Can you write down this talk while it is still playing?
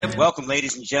Welcome,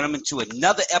 ladies and gentlemen, to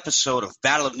another episode of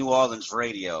Battle of New Orleans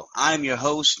Radio. I'm your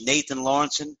host, Nathan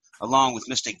Laurenson, along with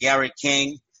Mr. Gary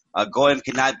King. Goyim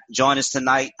cannot join us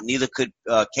tonight. Neither could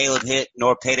Caleb Hitt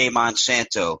nor Payday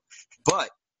Monsanto. But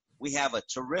we have a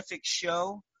terrific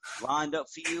show lined up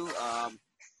for you.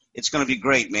 It's going to be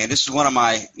great, man. This is one of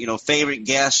my, favorite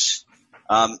guests,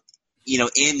 in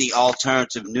the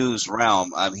alternative news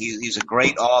realm. He's a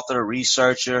great author,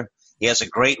 researcher. He has a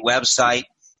great website.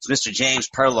 It's Mr. James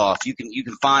Perloff. You can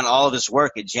find all of his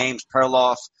work at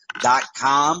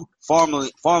jamesperloff.com,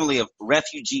 formerly of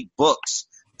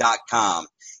refugeebooks.com.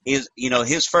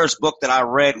 His first book that I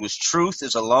read was Truth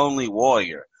is a Lonely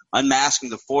Warrior, Unmasking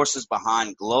the Forces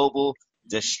Behind Global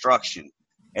Destruction.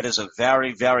 It is a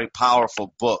very, very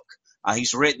powerful book.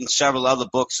 He's written several other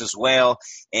books as well,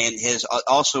 and has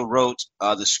also wrote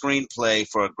the screenplay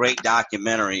for a great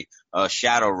documentary,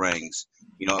 Shadow Rings,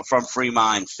 from Free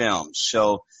Mind Films.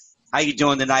 So, how you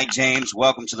doing tonight, James?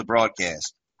 Welcome to the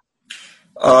broadcast.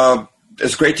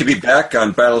 It's great to be back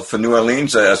on Battle for New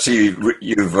Orleans. I see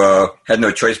you've had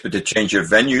no choice but to change your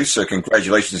venue, so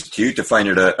congratulations to you to find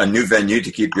a new venue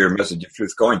to keep your message of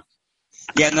truth going.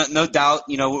 Yeah, no doubt.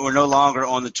 We're no longer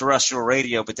on the terrestrial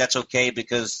radio, but that's okay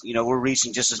because, we're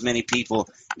reaching just as many people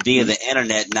via the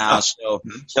internet now. So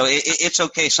it's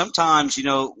okay. Sometimes,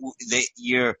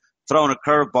 you're throwing a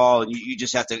curveball and you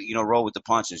just have to, roll with the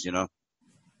punches,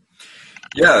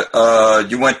 Yeah,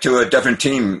 you went to a different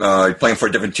team. You're playing for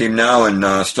a different team now, and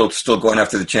still going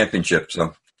after the championship.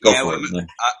 So go for it. Yeah.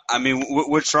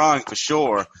 We're trying for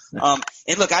sure.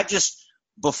 And look,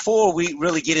 before we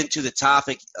really get into the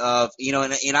topic of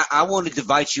I wanted to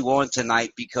invite you on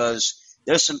tonight because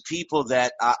there's some people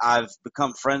that I've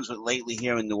become friends with lately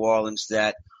here in New Orleans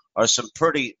that are some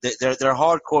they're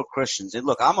hardcore Christians. And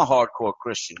look, I'm a hardcore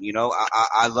Christian.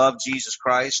 I love Jesus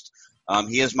Christ.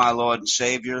 He is my Lord and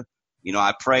Savior.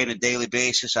 I pray on a daily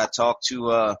basis. I talk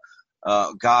to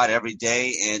God every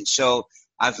day. And so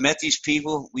I've met these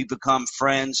people. We become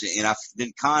friends, and I've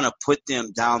been kind of put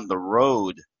them down the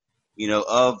road,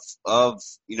 of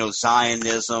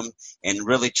Zionism, and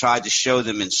really tried to show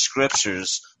them in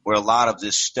scriptures where a lot of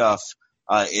this stuff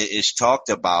is talked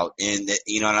about. And,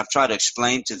 and I've tried to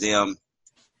explain to them,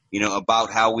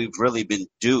 about how we've really been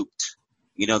duped.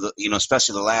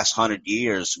 Especially the last 100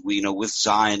 years, with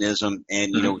Zionism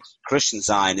and, with Christian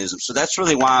Zionism. So that's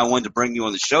really why I wanted to bring you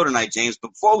on the show tonight, James. But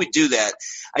before we do that,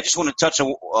 I just want to touch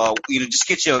on, just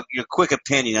get your quick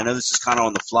opinion. I know this is kind of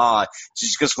on the fly,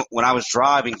 just because when I was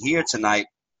driving here tonight,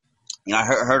 I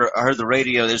heard the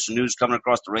radio. There's some news coming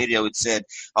across the radio. It said,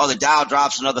 the Dow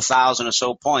drops another 1,000 or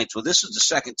so points. Well, this is the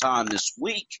second time this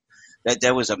week that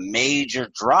there was a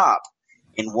major drop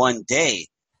in one day.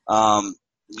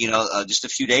 Just a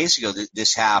few days ago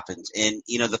this happened. And,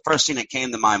 the first thing that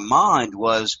came to my mind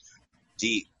was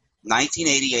the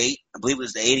 1988, I believe it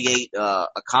was the 88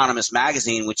 Economist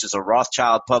magazine, which is a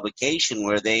Rothschild publication,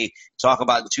 where they talk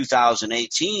about in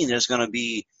 2018 there's going to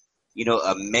be,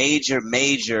 a major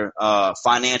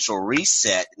financial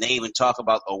reset. And they even talk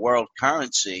about a world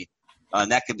currency,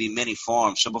 and that could be many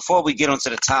forms. So before we get onto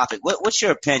the topic, what's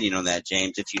your opinion on that,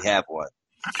 James, if you have one?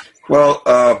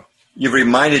 Well, you've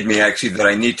reminded me, actually, that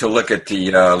I need to look at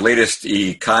the latest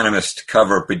Economist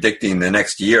cover predicting the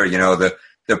next year.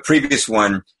 The previous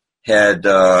one had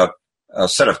a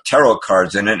set of tarot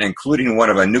cards in it, including one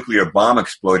of a nuclear bomb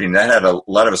exploding. That had a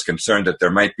lot of us concerned that there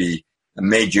might be a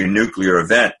major nuclear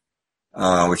event,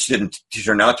 which didn't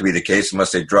turn out to be the case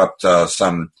unless they dropped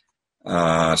some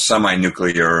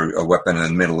semi-nuclear weapon in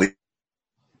the Middle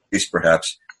East,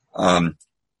 perhaps.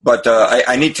 But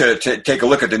I need to take a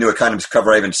look at the new Economist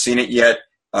cover. I haven't seen it yet.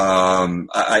 I'm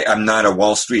not a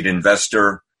Wall Street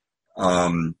investor,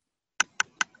 but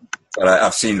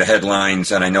I've seen the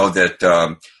headlines, and I know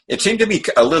that it seemed to be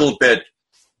a little bit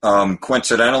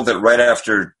coincidental that right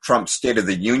after Trump's State of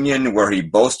the Union, where he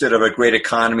boasted of a great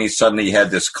economy, suddenly he had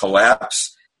this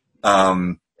collapse,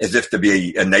 as if to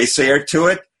be a naysayer to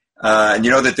it. And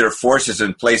that there are forces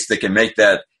in place that can make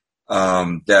that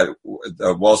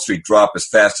Wall Street drop as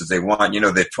fast as they want.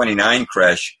 The 29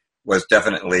 crash was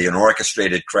definitely an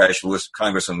orchestrated crash.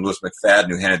 Congressman Louis McFadden,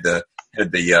 who headed the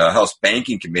House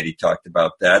Banking Committee, talked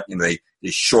about that. They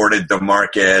shorted the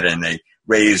market and they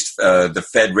raised the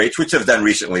Fed rates, which they've done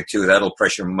recently too. That'll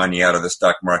pressure money out of the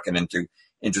stock market into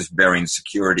interest-bearing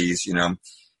securities. And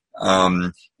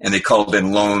they called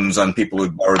in loans on people who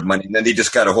borrowed money. And then they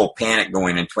just got a whole panic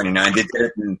going in 29. They did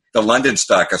it in the London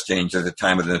Stock Exchange at the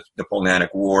time of the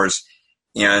Napoleonic Wars.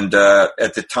 And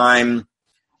at the time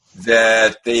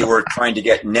that they were trying to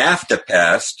get NAFTA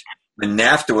passed, when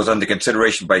NAFTA was under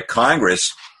consideration by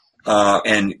Congress,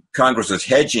 and Congress was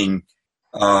hedging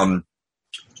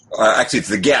Actually, it's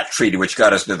the GATT treaty, which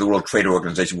got us into the World Trade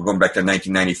Organization. We're going back to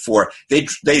 1994.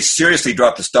 They seriously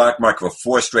dropped the stock market for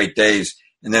 4 straight days.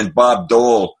 And then Bob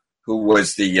Dole, who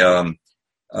was the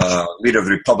leader of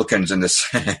the Republicans in the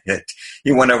Senate,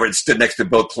 he went over and stood next to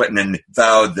Bill Clinton and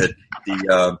vowed that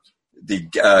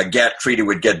the GATT treaty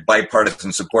would get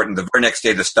bipartisan support. And the very next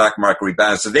day, the stock market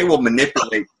rebounded. So they will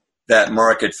manipulate that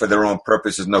market for their own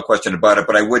purposes, no question about it.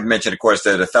 But I would mention, of course,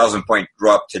 that a 1,000-point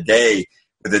drop today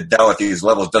with the Dow at these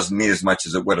levels doesn't mean as much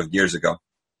as it would have years ago.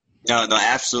 No,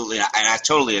 absolutely. And I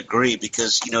totally agree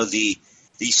because,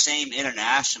 these same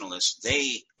internationalists,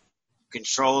 they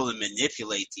control and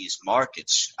manipulate these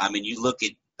markets. I mean, you look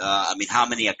at, how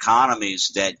many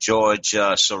economies that George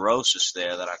Soros is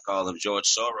there, that I call him George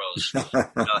Soros,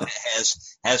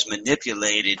 has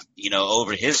manipulated,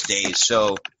 over his days.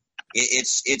 So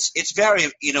it's very,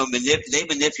 they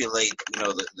manipulate,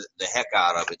 the heck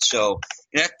out of it. So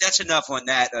that's enough on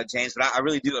that, James, but I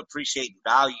really do appreciate and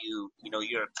value,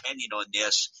 your opinion on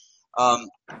this.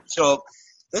 So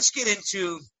let's get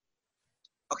into,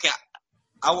 okay,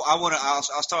 I'll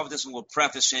start with this and we'll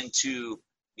preface into,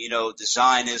 the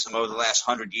Zionism over the last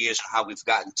 100 years and how we've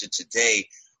gotten to today.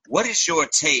 What is your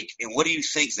take and what do you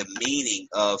think the meaning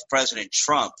of President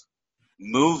Trump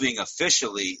moving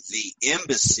officially the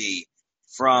embassy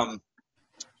from,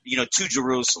 to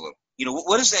Jerusalem?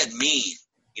 What does that mean,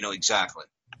 exactly?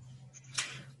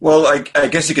 Well, I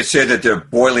guess you could say that they're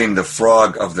boiling the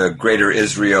frog of the Greater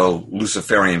Israel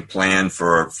Luciferian plan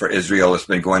for Israel. It's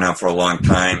been going on for a long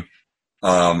time,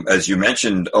 as you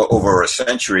mentioned, over a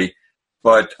century.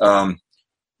 But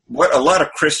what a lot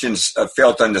of Christians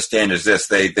fail to understand is this: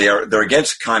 they're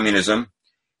against communism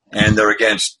and they're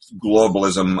against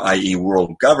globalism, i.e.,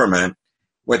 world government.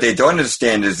 What they don't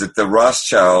understand is that the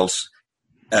Rothschilds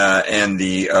and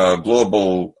the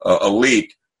global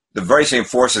elite, the very same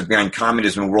forces behind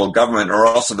communism and world government, are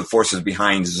also the forces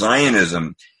behind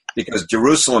Zionism, because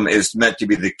Jerusalem is meant to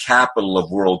be the capital of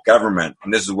world government,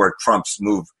 and this is where Trump's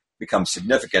move becomes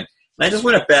significant. And I just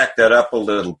want to back that up a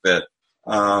little bit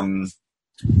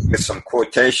with some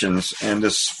quotations, and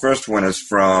this first one is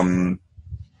from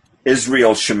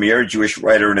Israel Shamir, Jewish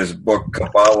writer, in his book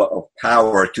Kabbalah of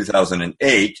Power,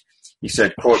 2008. He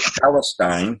said, quote,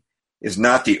 "Palestine is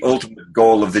not the ultimate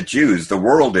goal of the Jews. The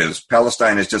world is.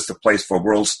 Palestine is just a place for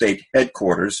world state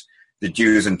headquarters. The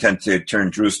Jews intend to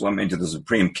turn Jerusalem into the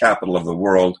supreme capital of the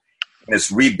world, and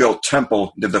its rebuilt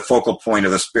temple into the focal point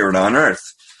of the spirit on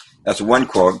earth." That's one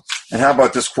quote. And how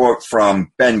about this quote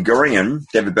from Ben Gurion,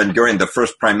 David Ben Gurion, the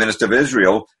first prime minister of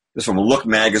Israel? This is from Look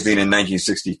magazine in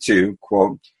 1962,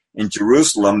 quote, "In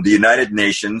Jerusalem, the United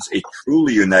Nations, a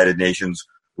truly United Nations,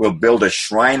 will build a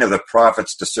shrine of the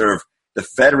prophets to serve the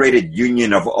federated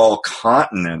union of all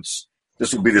continents.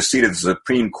 This will be the seat of the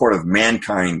Supreme Court of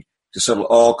mankind to settle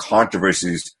all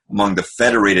controversies among the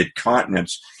federated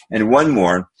continents." And one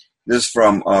more. This is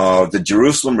from the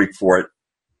Jerusalem Report,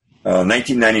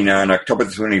 1999, October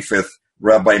the 25th.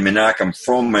 Rabbi Menachem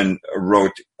Froman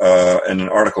wrote in an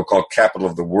article called Capital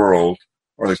of the World,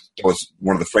 or that was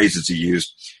one of the phrases he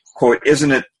used, quote,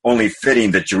 "Isn't it only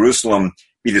fitting that Jerusalem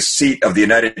be the seat of the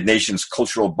United Nations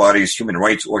cultural bodies, human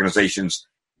rights organizations,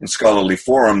 and scholarly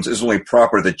forums? Is only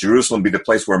proper that Jerusalem be the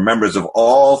place where members of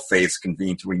all faiths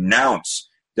convene to renounce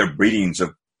their breedings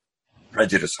of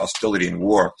prejudice, hostility, and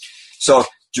war." So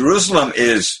Jerusalem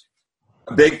is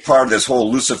a big part of this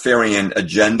whole Luciferian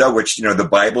agenda, which, the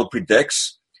Bible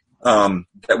predicts.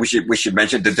 That we should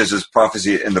mention that this is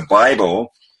prophecy in the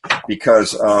Bible,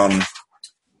 because the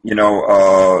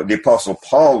Apostle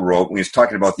Paul wrote when he was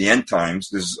talking about the end times.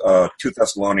 This is 2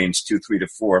 Thessalonians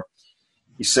 2:3-4.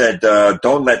 He said,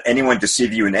 "Don't let anyone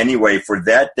deceive you in any way, for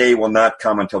that day will not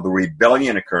come until the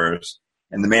rebellion occurs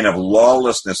and the man of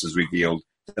lawlessness is revealed,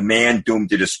 the man doomed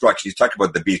to destruction." He's talking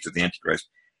about the beast of the Antichrist.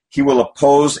 "He will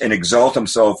oppose and exalt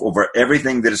himself over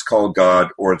everything that is called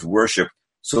God or is worshipped,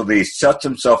 so that he sets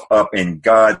himself up in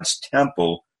God's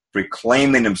temple,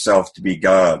 proclaiming himself to be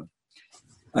God."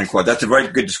 Unquote. That's a very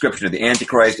good description of the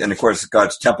Antichrist, and of course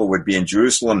God's temple would be in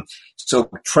Jerusalem. So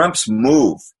Trump's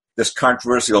move, this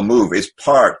controversial move, is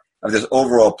part of this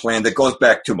overall plan that goes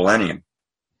back 2 millennium.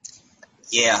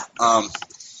 Yeah,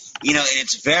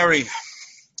 it's very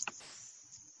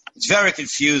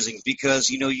confusing because,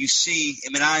 you see,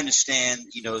 I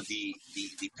understand, the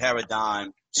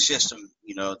paradigm system,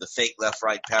 the fake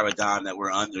left-right paradigm that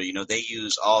we're under, they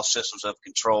use all systems of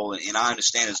control. And I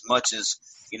understand, as much as,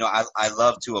 I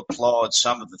love to applaud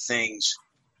some of the things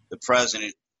the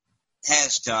president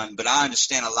has done, but I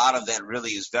understand a lot of that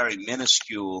really is very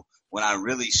minuscule when I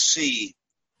really see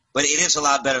But it is a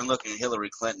lot better than looking at Hillary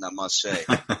Clinton, I must say.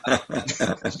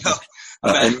 So,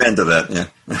 amen to that.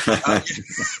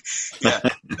 Yeah.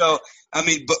 So I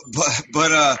mean,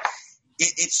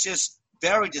 it's just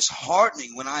very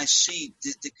disheartening when I see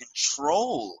the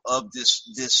control of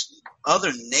this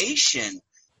other nation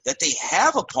that they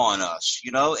have upon us,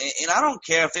 and I don't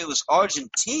care if it was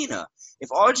Argentina.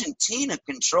 If Argentina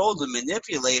controlled and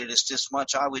manipulated us this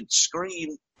much, I would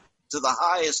scream to the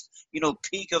highest,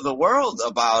 peak of the world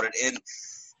about it. And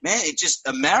man, it just,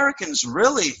 Americans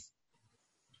really,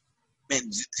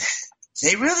 man,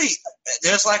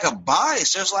 there's like a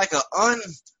bias. There's like an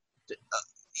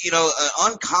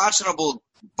unconscionable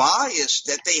bias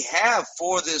that they have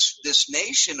for this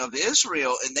nation of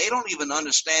Israel, and they don't even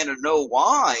understand or know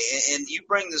why. And you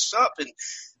bring this up, and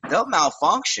they'll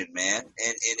malfunction, man.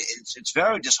 And it's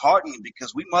very disheartening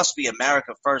because we must be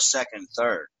America first, second, and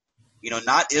third.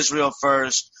 Not Israel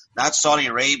first, not Saudi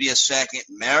Arabia second,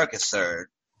 America third.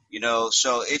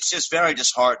 So it's just very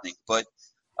disheartening. But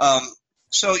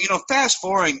fast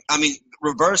forwarding,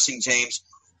 reversing, James,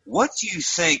 what do you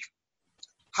think?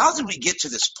 How did we get to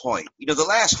this point? The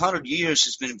last 100 years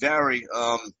has been very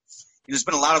there's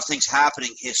been a lot of things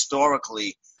happening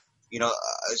historically.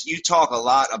 You talk a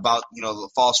lot about, the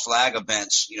false flag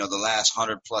events, the last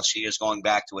 100 plus years going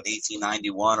back to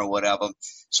 1891 or whatever.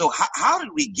 So how did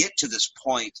we get to this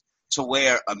point to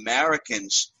where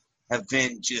Americans have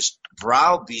been just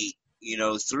browbeat,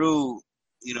 through,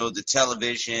 the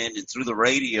television and through the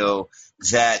radio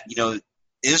that,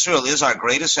 Israel is our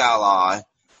greatest ally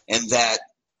and that,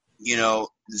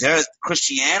 they're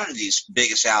Christianity's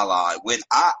biggest ally, when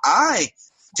I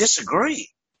disagree.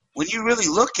 When you really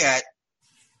look at,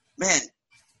 man,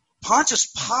 Pontius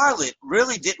Pilate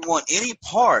really didn't want any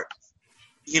part,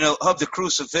 of the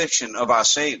crucifixion of our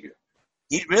Savior.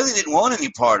 He really didn't want any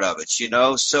part of it,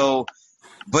 So,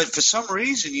 but for some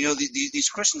reason, these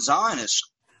Christian Zionists,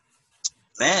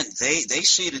 man, they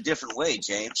see it a different way,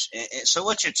 James. And so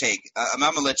what's your take? I'm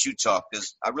going to let you talk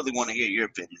because I really want to hear your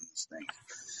opinion on this thing.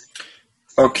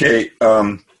 Okay.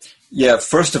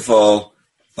 First of all,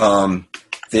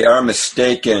 they are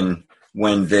mistaken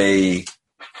when they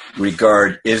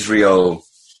regard Israel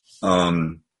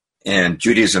and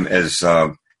Judaism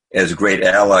as great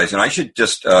allies. And I should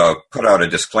just put out a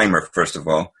disclaimer, first of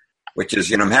all, which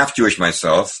is, I'm half Jewish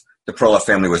myself. The Perloff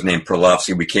family was named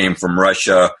Perloff. We came from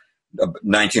Russia,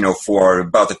 1904,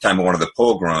 about the time of one of the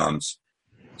pogroms.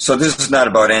 So this is not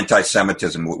about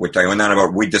anti-Semitism. We're not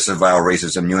about we disavow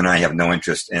racism. You and I have no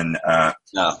interest in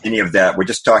any of that. We're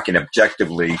just talking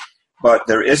objectively. But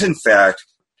there is, in fact,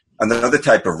 another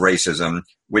type of racism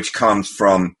which comes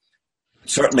from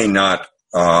certainly not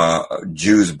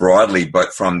Jews broadly,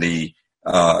 but from the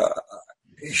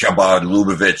Chabad,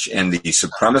 Lubavitch, and the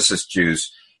supremacist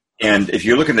Jews. And if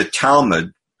you look in the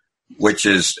Talmud, which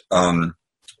is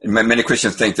many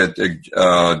Christians think that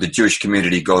the Jewish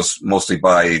community goes mostly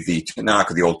by the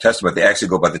Tanakh, or the Old Testament. They actually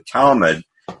go by the Talmud.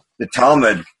 The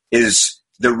Talmud is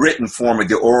the written form of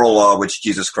the oral law which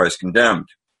Jesus Christ condemned.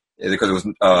 Because it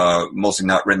was mostly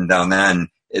not written down then,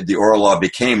 the oral law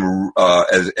became,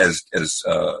 as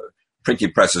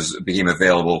printing presses became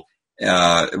available,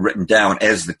 written down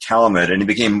as the Talmud, and it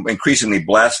became increasingly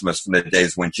blasphemous from the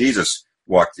days when Jesus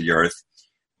walked the earth.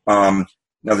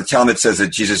 Now, the Talmud says that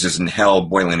Jesus is in hell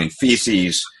boiling in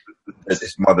feces, that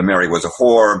his mother Mary was a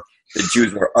whore, that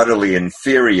Jews were utterly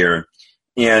inferior.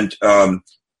 And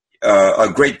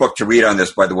a great book to read on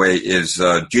this, by the way, is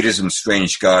Judaism's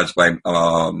Strange Gods by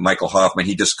Michael Hoffman.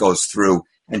 He just goes through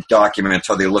and documents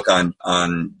how they look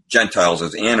on Gentiles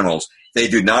as animals. They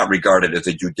do not regard it as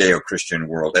a Judeo-Christian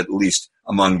world, at least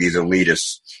among these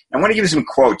elitists. I want to give you some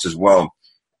quotes as well.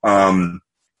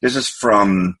 This is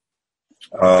from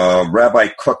Rabbi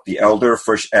Cook the Elder,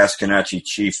 first Ashkenazi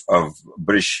chief of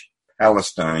British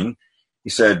Palestine. He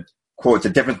said, quote, "The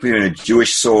difference between a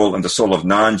Jewish soul and the soul of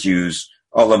non-Jews,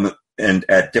 all of them and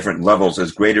at different levels,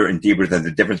 is greater and deeper than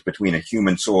the difference between a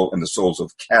human soul and the souls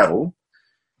of cattle,"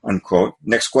 unquote.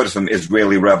 Next quote is from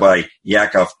Israeli Rabbi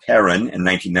Yaakov Perrin in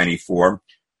 1994.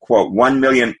 Quote, "1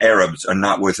 million Arabs are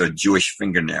not worth a Jewish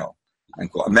fingernail,"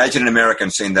 unquote. Imagine an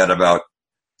American saying that about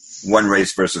one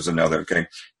race versus another. Okay.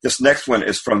 This next one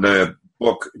is from the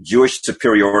book Jewish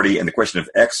Superiority and the Question of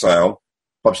Exile,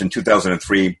 published in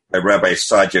 2003 by Rabbi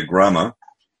Sadia Grama.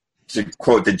 To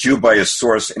quote, "The Jew by his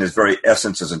source and his very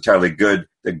essence is entirely good.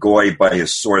 The Goy by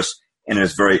his source and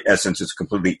his very essence is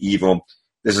completely evil.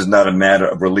 This is not a matter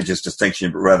of religious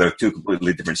distinction, but rather two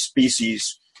completely different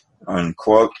species,"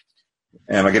 unquote.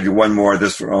 And I'll give you one more.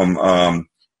 This from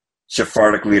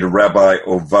Sephardic leader Rabbi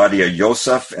Ovadia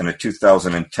Yosef in a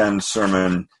 2010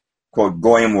 sermon, quote,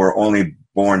 "Goyim were only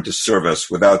born to serve us.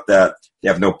 Without that, they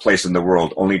have no place in the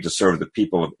world, only to serve the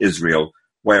people of Israel.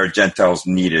 Why are Gentiles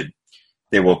needed?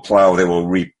 They will plow, they will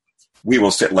reap. We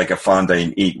will sit like a fonda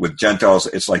and eat. With Gentiles,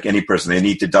 it's like any person. They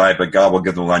need to die, but God will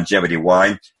give them longevity.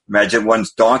 Why? Imagine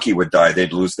one's donkey would die.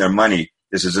 They'd lose their money.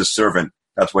 This is his servant.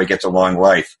 That's why he gets a long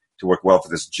life, to work well for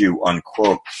this Jew,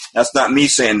 unquote. That's not me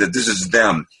saying that, this is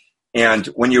them. And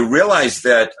when you realize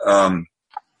that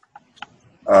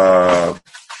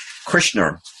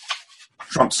Kushner,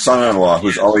 Trump's son-in-law,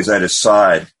 who's always at his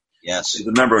side, yes, is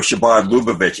a member of Chabad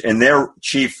Lubavitch, and their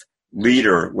chief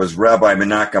leader was Rabbi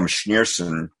Menachem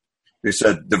Schneerson, who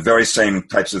said the very same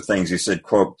types of things. He said,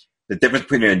 quote, the difference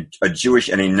between a Jewish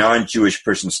and a non-Jewish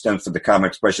person stems from the common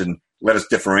expression, let us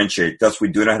differentiate. Thus, we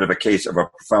do not have a case of a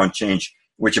profound change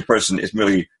in which a person is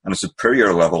merely on a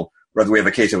superior level. Rather, we have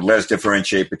a case of let us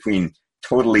differentiate between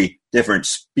totally different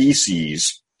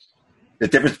species. The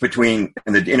difference between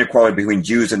and the inequality between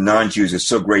Jews and non-Jews is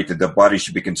so great that the body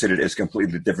should be considered as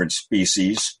completely different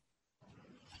species.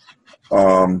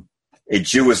 A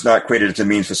Jew is not created as a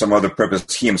means for some other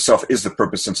purpose. He himself is the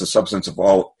purpose, since the substance of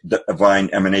all divine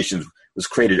emanations was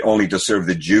created only to serve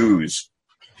the Jews.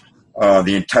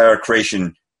 The entire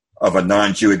creation of a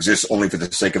non-Jew exists only for the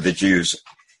sake of the Jews,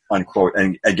 unquote.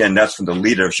 And again, that's from the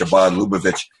leader of Chabad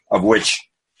Lubavitch, of which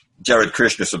Jared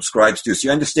Kushner subscribes to. So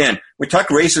you understand, we talk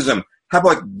racism. How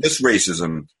about this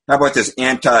racism? How about this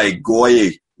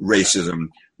anti-Goy racism,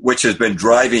 which has been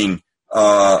driving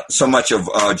so much of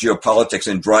geopolitics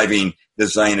and driving the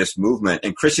Zionist movement?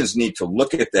 And Christians need to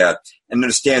look at that and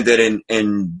understand that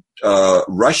in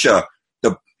Russia,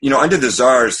 under the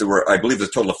Tsars, there were, I believe, a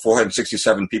total of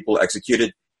 467 people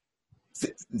executed.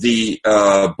 The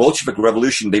Bolshevik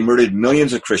Revolution, they murdered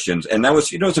millions of Christians, and that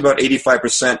was, it's about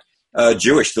 85%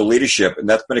 Jewish, the leadership, and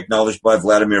that's been acknowledged by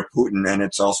Vladimir Putin, and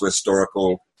it's also a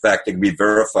historical fact that can be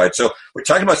verified. So we're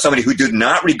talking about somebody who did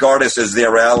not regard us as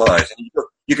their allies. And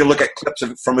you can look at clips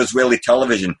from Israeli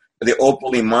television where they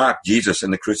openly mock Jesus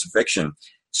and the crucifixion.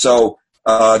 So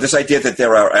this idea that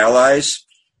they're our allies,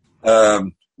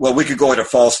 well, we could go into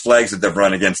false flags that they've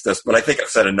run against us, but I think I've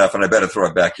said enough, and I better throw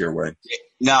it back your way.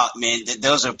 No, man,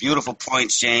 those are beautiful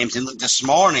points, James. And this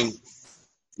morning,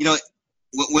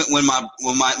 when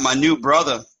my new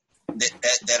brother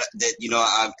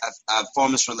that I've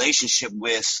formed this relationship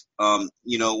with,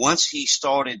 once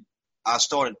I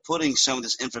started putting some of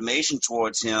this information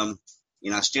towards him.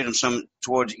 I steered him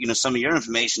towards some of your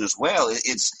information as well.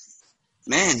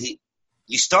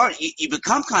 You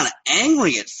become kind of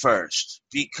angry at first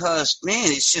because,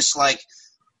 man, it's just like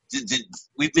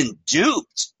we've been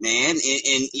duped, man.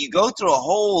 And you go through a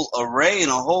whole array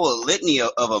and a whole litany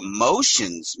of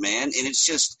emotions, man. And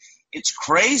it's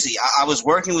crazy. I was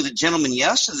working with a gentleman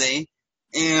yesterday,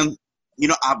 and,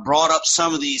 I brought up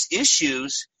some of these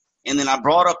issues, and then I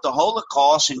brought up the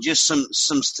Holocaust and just some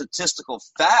statistical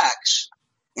facts.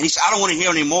 And he said, I don't want to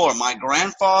hear anymore. My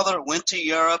grandfather went to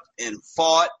Europe and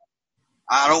fought.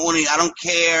 I don't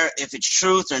care if it's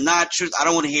truth or not truth. I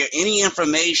don't want to hear any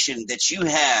information that you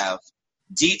have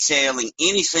detailing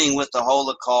anything with the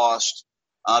Holocaust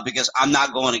because I'm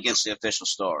not going against the official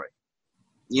story.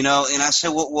 And I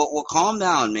said, well, calm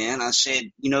down, man. I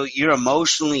said, you're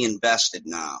emotionally invested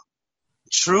now.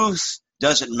 Truth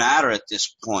doesn't matter at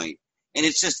this point. And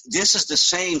it's just, this is the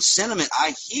same sentiment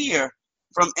I hear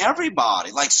from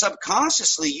everybody. Like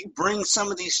subconsciously, you bring some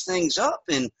of these things up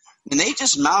and they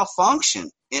just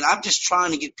malfunction. And I'm just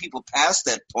trying to get people past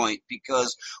that point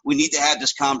because we need to have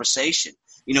this conversation.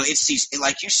 It's these,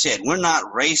 like you said, we're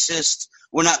not racist.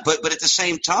 We're not, but at the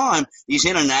same time, these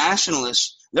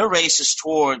internationalists, they're racist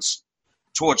towards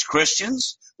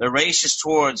Christians. They're racist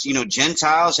towards,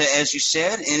 Gentiles, as you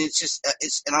said. And it's just,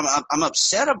 and I'm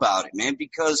upset about it, man,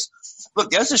 because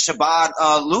look, there's a Chabad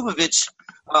Lubavitch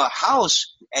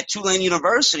house at Tulane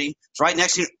University. It's right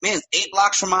next to, 8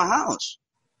 blocks from my house.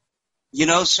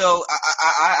 So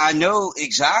I know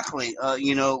exactly,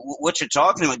 what you're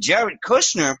talking about. Jared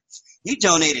Kushner, he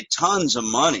donated tons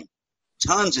and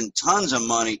tons of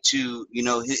money to,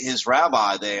 his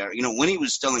rabbi there, when he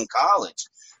was still in college.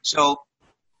 So,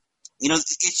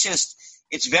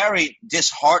 it's very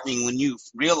disheartening when you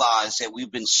realize that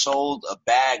we've been sold a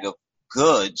bag of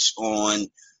goods on,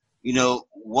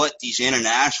 what these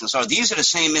internationalists are. These are the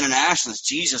same internationalists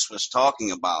Jesus was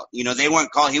talking about. They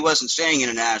weren't called, he wasn't saying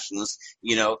internationalists,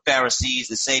 Pharisees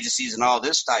and Sadducees and all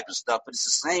this type of stuff, but it's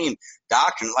the same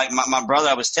doctrine. Like my brother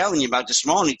I was telling you about this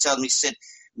morning, he told me, he said,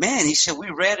 man, he said,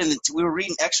 we were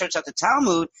reading excerpts at the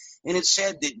Talmud, and it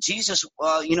said that Jesus,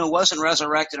 wasn't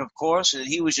resurrected, of course, that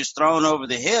he was just thrown over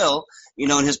the hill,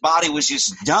 and his body was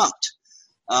just dumped.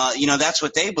 That's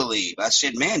what they believe. I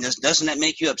said, man, doesn't that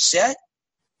make you upset?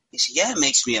 it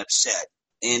makes me upset.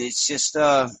 And it's just,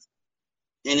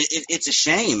 it's a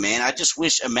shame, man. I just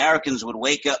wish Americans would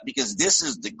wake up, because this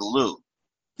is the glue.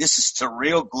 This is the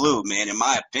real glue, man, in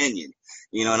my opinion.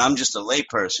 And I'm just a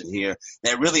layperson here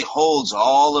that really holds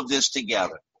all of this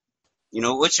together.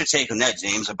 What's your take on that,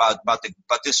 James, about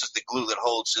this is the glue that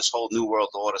holds this whole New World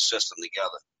Order system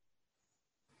together?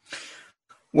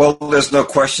 Well, there's no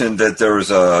question that there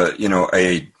is a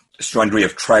strong degree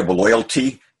of tribal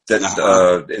loyalty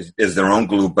that is their own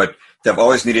glue, but they've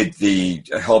always needed the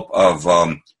help of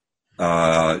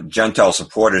Gentile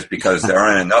supporters, because there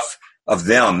aren't enough of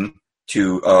them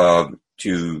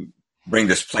to bring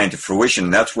this plan to fruition.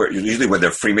 And that's usually where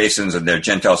their Freemasons and their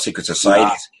Gentile secret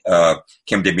societies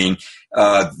came to being.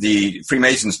 The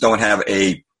Freemasons don't have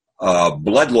a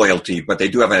blood loyalty, but they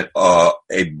do have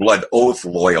a blood oath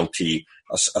loyalty,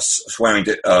 a swearing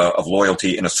of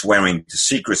loyalty and a swearing to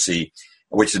secrecy,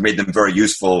 which has made them very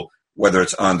useful, whether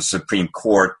it's on the Supreme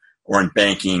Court or in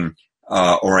banking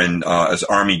or in as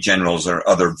army generals or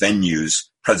other venues.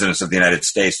 Presidents of the United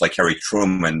States, like Harry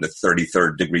Truman, the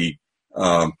 33rd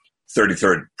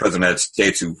president of the United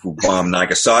States, who bombed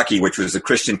Nagasaki, which was the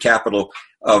Christian capital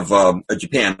of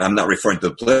Japan. I'm not referring to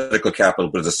the political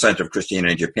capital, but as a center of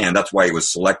Christianity in Japan. That's why he was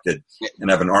selected. And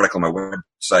I have an article on my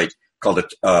website called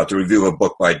to review a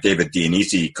book by David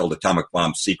Dionisi called Atomic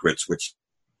Bomb Secrets, which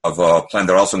of a plan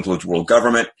that also includes world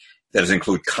government, that does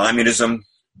include communism,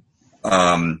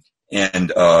 and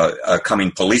a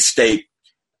coming police state,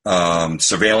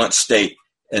 surveillance state,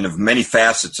 and of many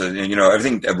facets,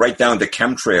 everything right down to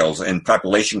chemtrails and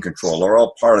population control are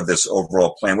all part of this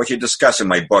overall plan, which you discuss in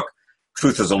my book,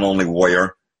 Truth is a Lonely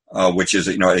Warrior, which is,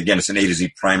 again, it's an A to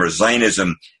Z primer.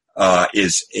 Zionism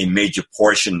is a major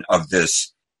portion of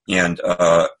this. And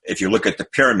if you look at the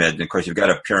pyramid, and of course, you've got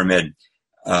a pyramid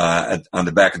on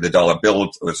the back of the dollar bill.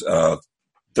 It was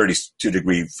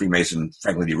 32-degree Freemason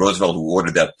Franklin D. Roosevelt who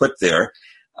ordered that put there.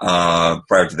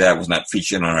 Prior to that, it was not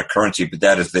featured on our currency, but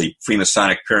that is the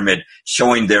Freemasonic pyramid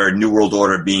showing their New World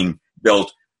Order being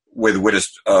built with what has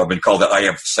been called the Eye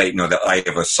of Satan, or the Eye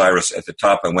of Osiris at the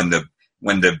top. And when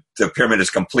the pyramid is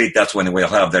complete, that's when we'll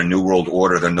have their New World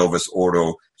Order, their Novus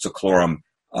Ordo Seclorum,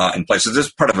 in place. So this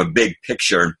is part of a big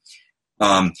picture.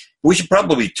 We should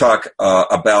probably talk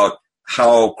about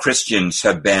how Christians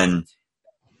have been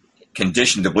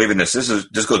conditioned to believe in this.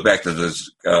 This goes back to this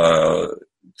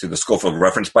to the Scofield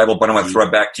Reference Bible, but I'm going to throw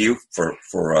it back to you for.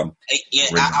 I'm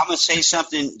going to say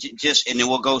something and then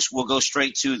we'll go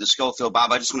straight to the Scofield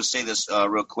Bible. I just want to say this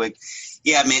real quick.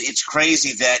 Yeah, man, it's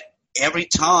crazy that every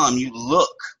time you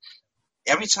look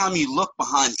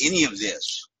behind any of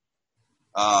this,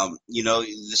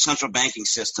 the central banking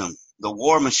system, the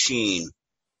war machine,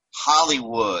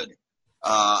 Hollywood,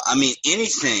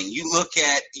 anything. You look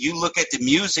at the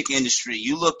music industry.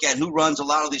 You look at who runs a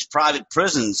lot of these private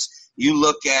prisons. You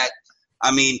look at,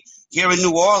 here in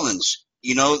New Orleans,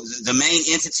 the main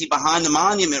entity behind the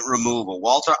monument removal,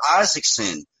 Walter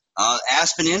Isaacson,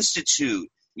 Aspen Institute.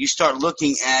 You start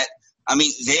looking at,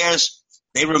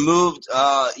 they removed,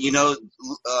 the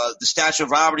statue of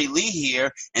Robert E. Lee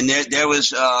here, and there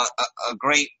was a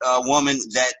great woman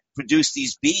that produced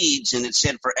these beads, and it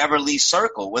said Forever Lee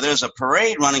Circle. Well, there's a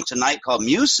parade running tonight called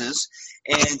Muses,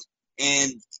 and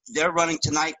they're running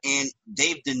tonight, and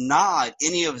they've denied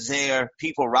any of their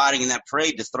people riding in that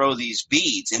parade to throw these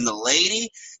beads. And the lady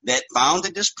that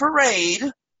founded this parade,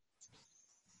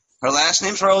 her last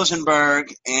name's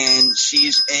Rosenberg, and she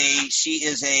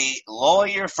is a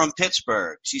lawyer from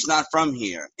Pittsburgh. She's not from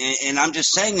here. And I'm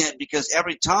just saying that because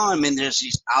every time, and there's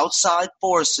these outside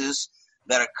forces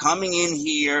that are coming in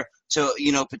here to,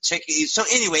 particularly. So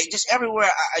anyway, just everywhere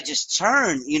I just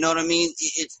turn, you know what I mean?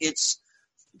 It's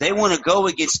they want to go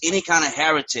against any kind of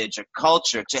heritage or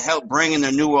culture to help bring in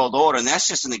their New World Order. And that's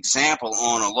just an example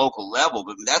on a local level,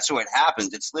 but that's where it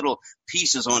happens. It's little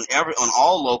pieces on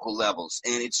all local levels.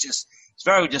 And it's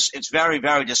very,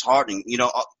 very disheartening.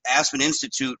 Aspen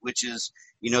Institute, which is,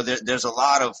 there's a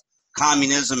lot of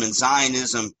communism and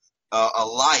Zionism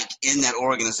alike in that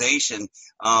organization.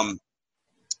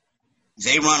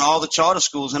 They run all the charter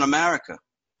schools in America.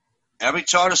 Every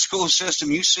charter school system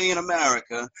you see in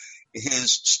America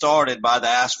is started by the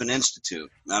Aspen Institute.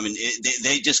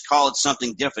 They just call it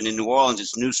something different. In New Orleans,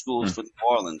 it's New Schools for New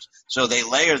Orleans. So they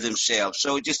layer themselves.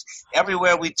 So just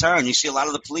everywhere we turn, you see a lot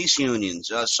of the police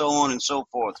unions, so on and so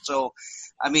forth. So,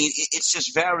 it's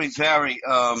just very, very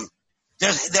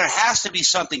there has to be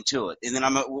something to it. And then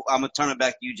I'm going to turn it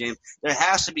back to you, James. There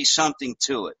has to be something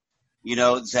to it,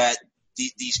 that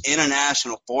these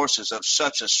international forces of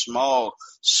such a small,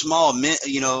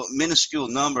 minuscule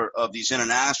number of these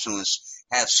internationalists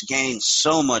have gained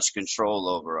so much control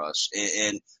over us.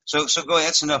 And so go ahead.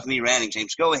 That's enough of me ranting,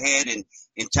 James. Go ahead and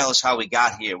tell us how we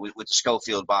got here with the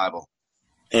Schofield Bible.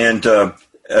 And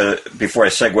before I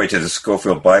segue to the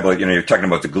Schofield Bible, you're talking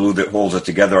about the glue that holds it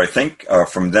together. I think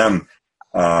from them,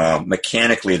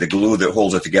 mechanically, the glue that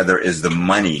holds it together is the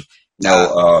money.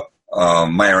 Now,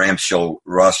 Meyer Amschel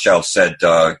Rothschild said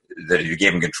that if you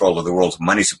gave him control of the world's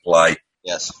money supply,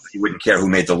 yes, he wouldn't care who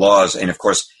made the laws. And of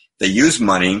course, they use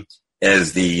money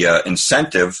as the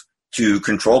incentive to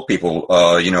control people.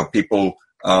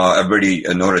 Everybody,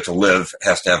 in order to live,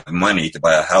 has to have money to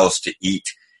buy a house, to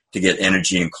eat, to get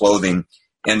energy and clothing.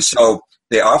 And so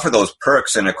they offer those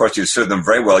perks, and of course, you serve them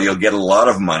very well, you'll get a lot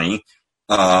of money.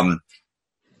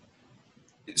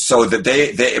 So that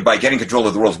they by getting control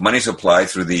of the world's money supply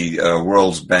through the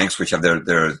world's banks, which have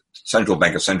their central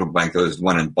bank, there's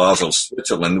one in Basel,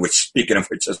 Switzerland, which, speaking of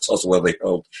which, that's also where they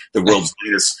hold the world's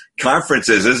latest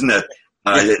conferences, isn't it?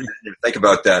 You think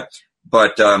about that.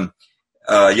 But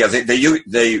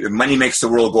money makes the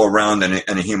world go around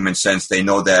in a human sense. They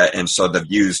know that, and so they've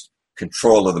used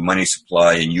control of the money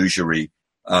supply and usury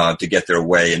to get their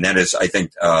way, and that is, I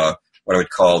think, what I would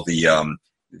call the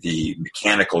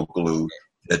mechanical glue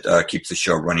that keeps the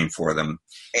show running for them.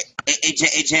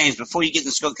 Hey, James, before you get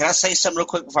this going, can I say something real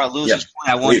quick before I lose this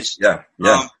point? Yeah.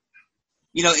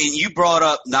 And you brought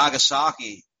up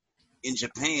Nagasaki in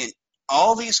Japan.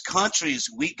 All these countries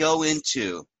we go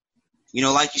into,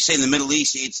 like you say, in the Middle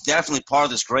East, it's definitely part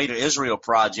of this greater Israel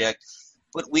project,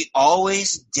 but we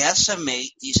always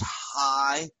decimate these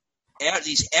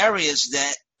areas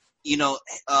that,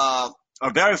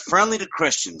 are very friendly to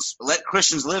Christians. Let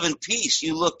Christians live in peace.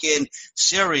 You look in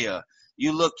Syria.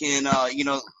 You look in,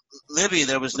 Libya.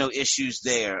 There was no issues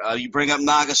there. You bring up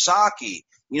Nagasaki.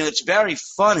 It's very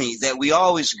funny that we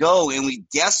always go and we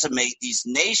decimate these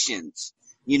nations,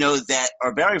 that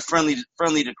are very friendly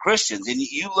to Christians. And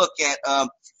you look at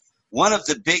one of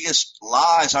the biggest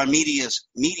lies our media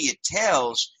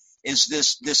tells is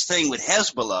this thing with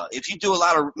Hezbollah. If you do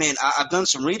I've done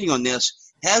some reading on this.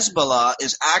 Hezbollah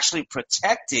is actually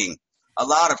protecting a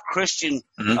lot of Christian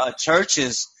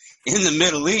churches in the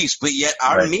Middle East, but yet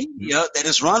our media that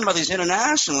is run by these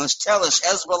internationalists tell us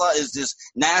Hezbollah is this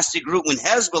nasty group when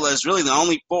Hezbollah is really the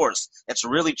only force that's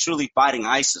really truly fighting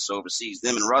ISIS overseas,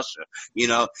 them in Russia.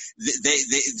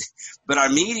 But our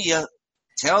media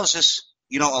tells us,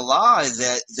 a lie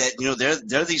that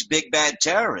they're these big bad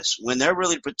terrorists when they're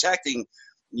really protecting,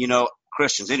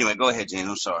 Christians. Anyway, go ahead, Jane.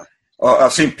 I'm sorry.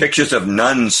 I've seen pictures of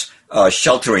nuns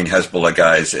sheltering Hezbollah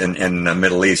guys in the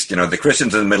Middle East. The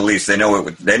Christians in the Middle East, they know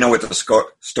what the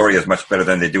story is much better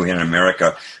than they do here in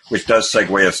America, which does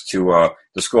segue us to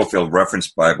the Schofield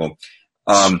Reference Bible.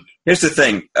 Here's the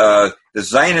thing. The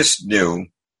Zionists knew,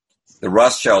 the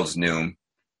Rothschilds knew,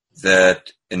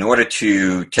 that in order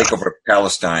to take over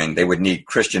Palestine, they would need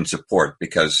Christian support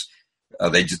because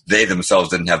they themselves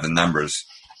didn't have the numbers.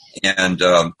 And,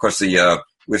 of course,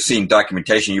 we've seen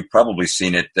documentation, you've probably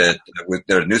seen it, that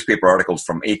there are newspaper articles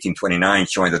from 1829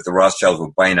 showing that the Rothschilds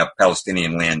were buying up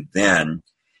Palestinian land then.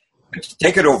 But to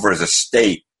take it over as a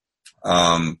state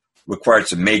required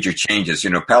some major changes.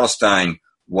 Palestine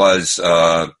was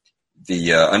under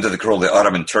the control of the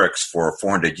Ottoman Turks for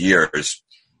 400 years.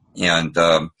 And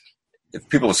if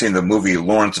people have seen the movie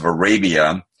Lawrence of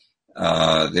Arabia,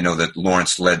 they know that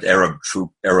Lawrence led Arab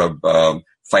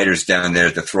fighters down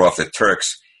there to throw off the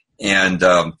Turks. And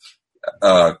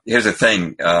here's the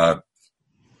thing.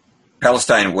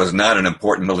 Palestine was not an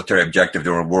important military objective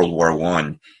during World War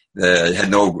I. It had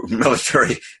no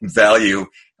military value.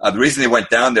 The reason they went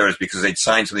down there is because they'd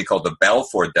signed something called the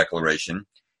Balfour Declaration.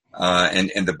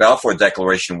 And the Balfour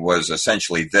Declaration was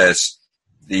essentially this.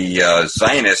 The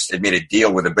Zionists had made a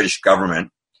deal with the British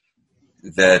government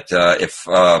that if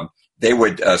they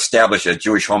would establish a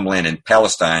Jewish homeland in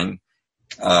Palestine,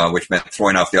 which meant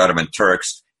throwing off the Ottoman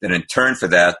Turks, then in turn for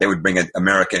that, they would bring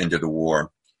America into the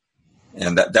war.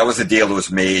 And that was the deal that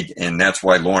was made, and that's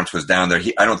why Lawrence was down there.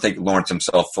 I don't think Lawrence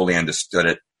himself fully understood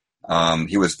it.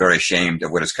 He was very ashamed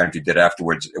of what his country did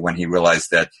afterwards when he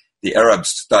realized that the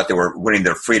Arabs thought they were winning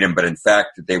their freedom, but in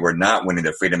fact they were not winning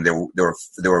their freedom. They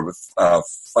were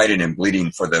fighting and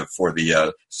bleeding for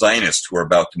the Zionists who were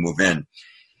about to move in.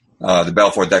 The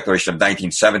Balfour Declaration of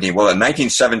 1917. Well, in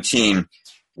 1917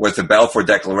 was the Balfour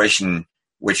Declaration,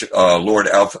 which Lord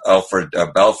Alfred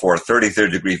Balfour,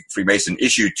 33rd degree Freemason,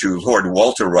 issued to Lord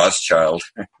Walter Rothschild.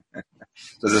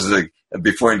 So this is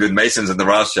before the Masons and the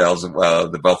Rothschilds,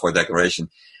 the Balfour Declaration.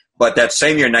 But that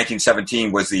same year,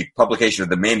 1917, was the publication of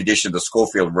the main edition of the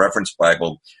Schofield Reference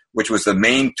Bible, which was the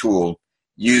main tool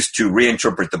used to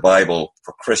reinterpret the Bible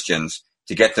for Christians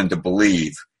to get them to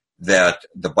believe that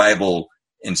the Bible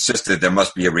insisted there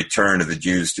must be a return of the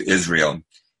Jews to Israel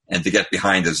and to get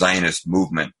behind the Zionist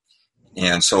movement.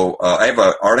 And so I have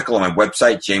an article on my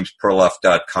website,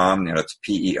 jamesperloff.com. It's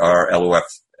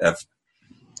Perloff.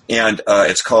 And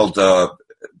it's called, I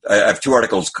have two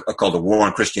articles called The War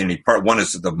on Christianity. Part one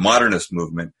is the modernist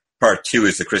movement. Part two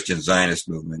is the Christian Zionist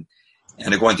movement.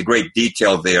 And I go into great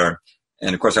detail there.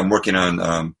 And, of course, I'm working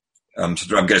on I'm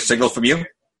getting a signal from you.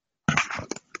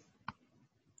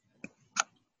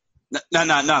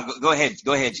 No. Go ahead,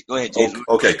 James.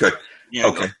 Okay, good. Yeah,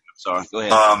 okay. Sorry, go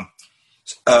ahead.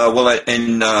 Well,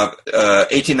 in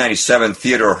 1897,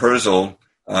 Theodore Herzl,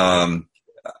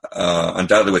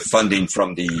 undoubtedly with funding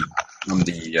from the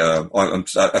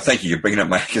thank you. You're bringing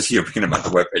up I can see you're bringing up the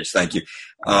webpage. Thank you.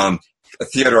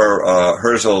 Theodore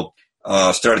Herzl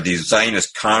started these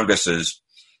Zionist congresses,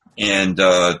 and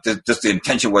just the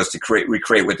intention was to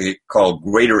recreate what they call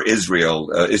Greater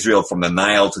Israel, Israel from the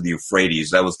Nile to the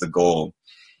Euphrates. That was the goal.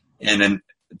 And in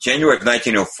January of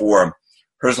 1904,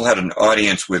 Herzl had an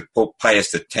audience with Pope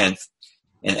Pius X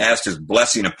and asked his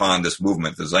blessing upon this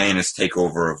movement, the Zionist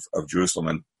takeover of Jerusalem.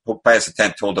 And Pope Pius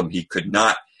X told him he could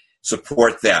not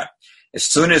support that. As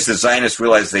soon as the Zionists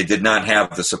realized they did not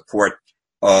have the support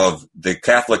of the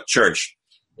Catholic Church,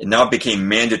 it now became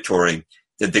mandatory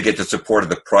that they get the support of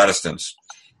the Protestants.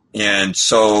 And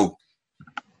so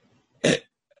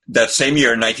that same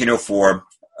year, 1904,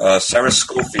 Sarah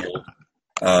Schofield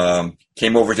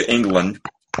came over to England.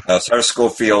 Sarah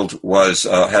Schofield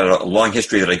had a long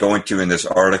history that I go into in this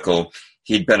article.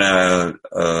 He'd been a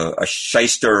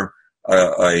shyster,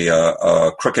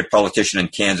 a crooked politician in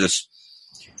Kansas.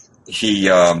 He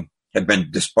had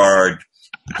been disbarred.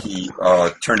 He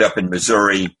turned up in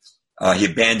Missouri. He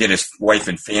abandoned his wife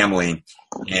and family,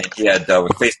 and he had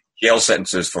faced jail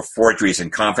sentences for forgeries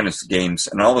and confidence games.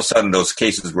 And all of a sudden, those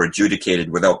cases were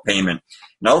adjudicated without payment.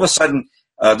 And all of a sudden,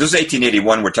 this is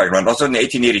 1881 we're talking about. All of a sudden, in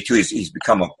 1882, he's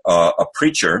become a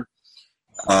preacher.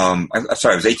 I'm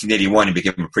sorry, it was 1881 he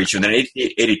became a preacher. And then in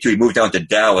 1882, he moved down to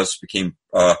Dallas, became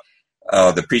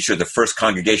the preacher of the First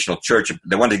Congregational Church.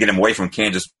 They wanted to get him away from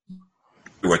Kansas,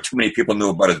 where too many people knew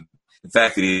about the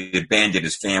fact that he abandoned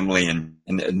his family and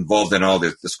involved in all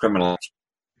this criminal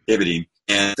activity.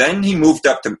 And then he moved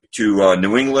up to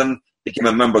New England, became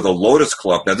a member of the Lotus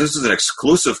Club. Now, this is an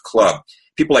exclusive club.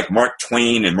 People like Mark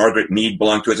Twain and Margaret Mead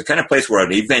belong to it. It's the kind of place where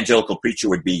an evangelical preacher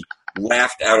would be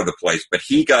laughed out of the place. But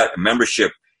he got a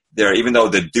membership there, even though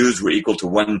the dues were equal to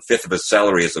 1/5 of his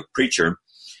salary as a preacher.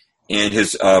 And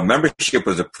his membership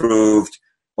was approved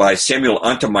by Samuel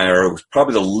Untermeyer, who was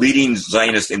probably the leading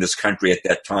Zionist in this country at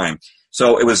that time.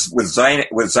 So it was with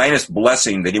Zionist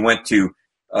blessing that he went to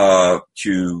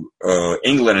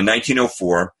England in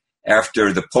 1904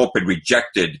 after the Pope had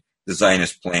rejected the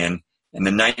Zionist plan. And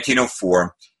in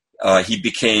 1904, he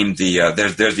became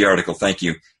there's the article. Thank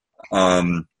you.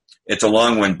 It's a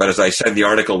long one, but as I said in the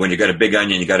article, when you got a big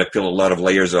onion, you got to peel a lot of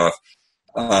layers off,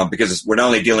 because we're not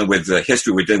only dealing with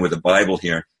history, we're dealing with the Bible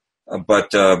here.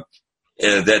 But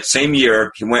that same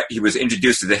year, he was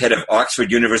introduced to the head of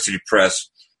Oxford University Press,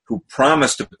 who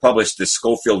promised to publish the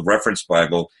Schofield Reference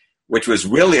Bible, which was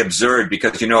really absurd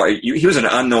because, he was an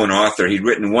unknown author. He'd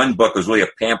written one book. It was really a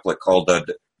pamphlet called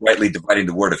Rightly Dividing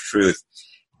the Word of Truth.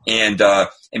 And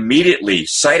immediately,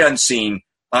 sight unseen,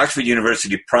 Oxford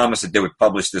University promised that they would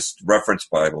publish this reference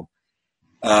Bible.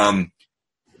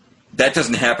 That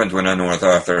doesn't happen to an unknown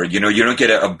author. You don't get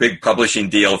a big publishing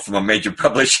deal from a major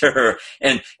publisher.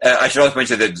 And I should also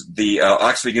mention that the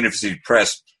Oxford University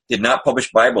Press did not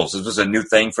publish Bibles. This was a new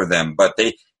thing for them. But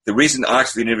the reason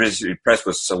Oxford University Press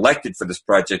was selected for this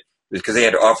project was because they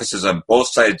had offices on both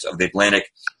sides of the Atlantic,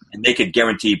 and they could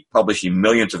guarantee publishing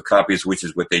millions of copies, which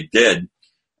is what they did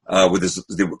with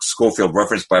the Schofield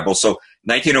Reference Bible. So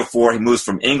 1904, he moves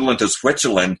from England to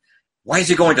Switzerland. Why is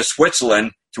he going to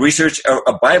Switzerland to research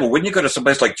a Bible? Wouldn't you go to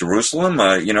someplace like Jerusalem?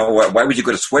 Why would you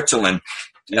go to Switzerland?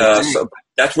 So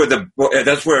that's where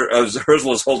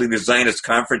Herzl is holding the Zionist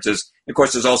conferences. Of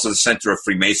course, there's also the Center of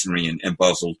Freemasonry in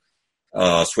Basel,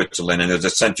 Switzerland, and there's a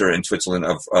center in Switzerland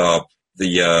of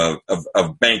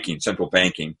banking, central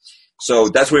banking. So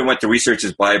that's where he went to research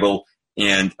his Bible,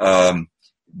 and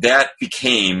that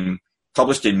became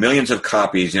published in millions of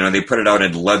copies. They put it out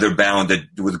in leather bound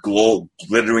with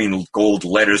glittering gold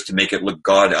letters to make it look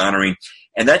God honoring,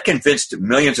 and that convinced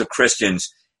millions of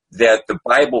Christians that the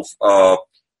Bible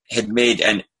had made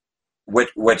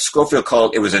what Schofield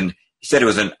called he said it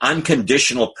was an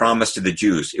unconditional promise to the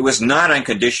Jews. It was not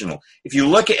unconditional. If you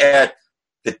look at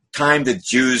the time the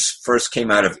Jews first came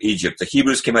out of Egypt, the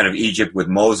Hebrews came out of Egypt with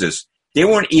Moses, they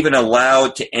weren't even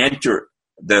allowed to enter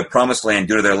the promised land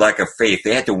due to their lack of faith.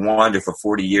 They had to wander for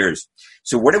 40 years.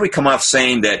 So what did we come off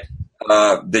saying that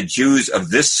the Jews of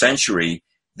this century,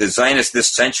 the Zionists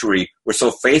this century, were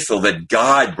so faithful that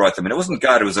God brought them. And it wasn't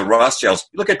God, it was the Rothschilds.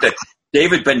 Look at that.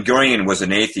 David Ben-Gurion was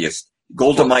an atheist.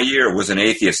 Golda Meir was an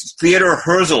atheist. Theodor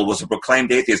Herzl was a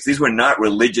proclaimed atheist. These were not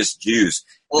religious Jews.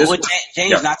 Well,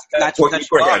 James, not to cut you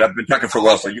go ahead. I've been talking for a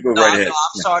while, so you go right ahead. No,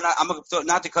 I'm sorry. I'm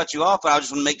not to cut you off, but I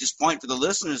just want to make this point for the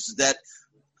listeners is that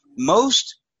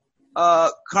most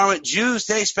current Jews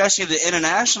today, especially the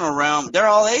international realm, they're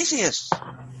all atheists.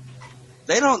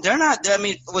 They're not, I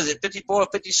mean, was it 54 or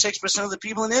 56% of the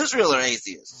people in Israel are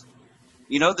atheists?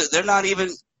 You know, they're not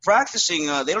even practicing,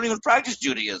 they don't even practice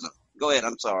Judaism. Go ahead,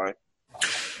 I'm sorry.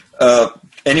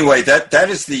 Anyway, that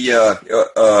is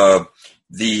the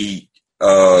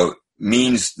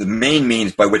main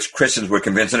means by which Christians were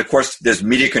convinced. And of course, there's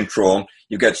media control.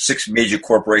 You've got 6 major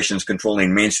corporations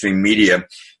controlling mainstream media.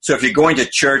 So if you're going to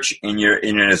church and you're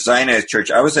in a Zionist church,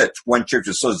 I was at one church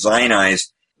that was so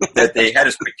Zionized that they had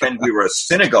us pretend we were a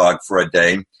synagogue for a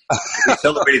day. We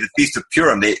celebrated the Feast of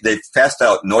Purim. They passed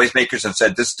out noisemakers and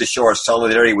said, this is to show our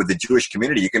solidarity with the Jewish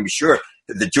community. You can be sure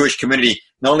that the Jewish community,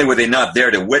 not only were they not there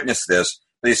to witness this,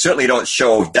 they certainly don't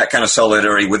show that kind of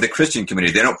solidarity with the Christian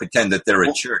community. They don't pretend that they're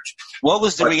a church. What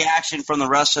was the reaction from the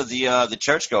rest of the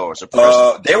churchgoers?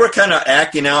 They were kind of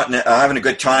acting out and having a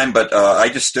good time, but I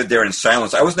just stood there in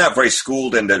silence. I was not very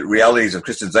schooled in the realities of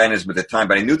Christian Zionism at the time,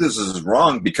 but I knew this was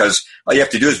wrong because all you have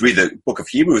to do is read the book of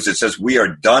Hebrews. It says we are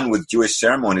done with Jewish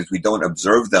ceremonies. We don't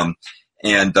observe them.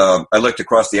 And I looked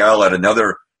across the aisle at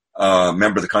another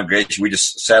member of the congregation. We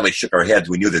just sadly shook our heads.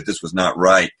 We knew that this was not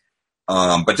right.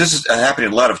 But this is happening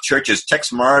in a lot of churches.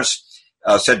 Tex Mars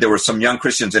said there were some young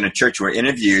Christians in a church who were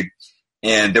interviewed,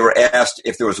 and they were asked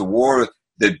if there was a war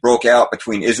that broke out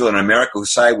between Israel and America, whose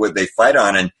side would they fight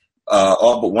on? And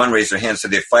all but one raised their hand and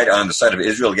said they'd fight on the side of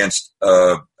Israel against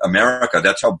America.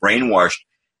 That's how brainwashed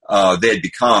they had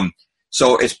become.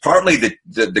 So it's partly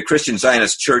the Christian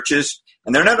Zionist churches,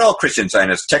 and they're not all Christian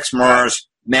Zionists. Tex Mars,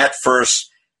 Matt First.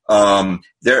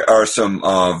 There are some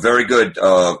very good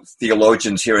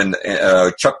theologians here, and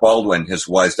Chuck Baldwin has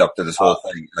wised up to this whole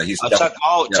thing. Chuck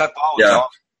Baldwin. Yeah.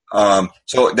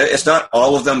 So it's not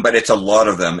all of them, but it's a lot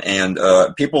of them. And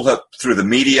people have, through the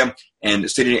media and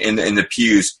sitting in the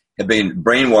pews, have been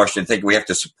brainwashed and think we have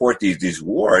to support these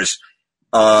wars.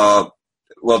 Well,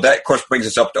 that, of course, brings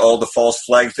us up to all the false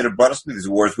flags that have brought us to these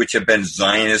wars, which have been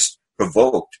Zionist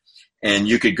provoked. And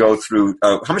you could go through.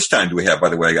 How much time do we have, by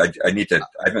the way? I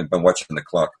haven't been watching the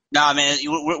clock. No, man,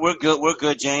 we're good. We're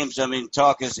good, James. I mean,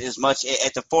 talk as much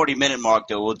at the 40-minute mark,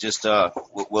 though. We'll just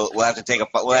we'll have to take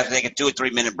a 2 or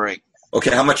 3 minute break. Okay,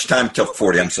 how much time till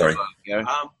 40? I'm sorry.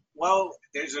 Well,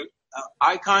 there's a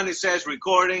icon that says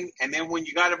recording, and then when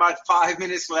you got about 5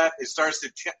 minutes left, it starts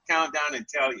to count down and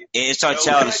tell you. It starts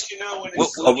telling us.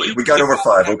 We got over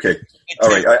 5. Okay. All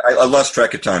right. I lost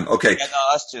track of time. Okay. Yeah,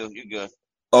 no, us too. You're good.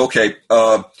 Okay.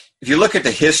 If you look at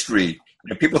the history,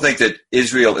 people think that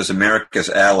Israel is America's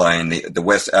ally and the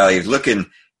West ally. Looking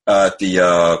at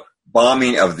the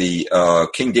bombing of the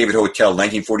King David Hotel in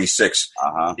 1946,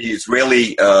 the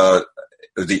Israeli,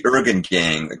 the Irgun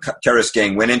gang, the terrorist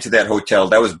gang, went into that hotel.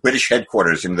 That was British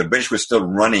headquarters. And the British were still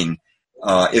running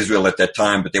Israel at that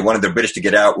time, but they wanted the British to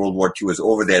get out. World War II was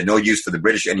over. They had no use for the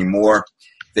British anymore.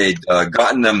 They'd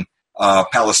gotten them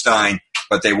Palestine,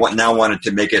 but they now wanted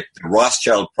to make it the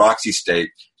Rothschild proxy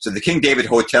state. So the King David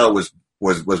Hotel was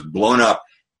blown up.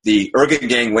 The Irgun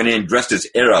gang went in dressed as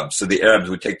Arabs, so the Arabs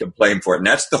would take the blame for it. And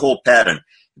that's the whole pattern.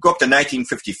 Go up to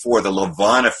 1954, the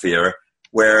Lavon affair,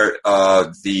 where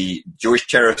the Jewish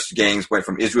terrorist gangs went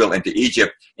from Israel into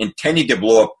Egypt, intending to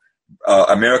blow up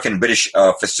American and British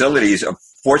facilities.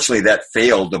 Unfortunately, that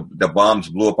failed. The bombs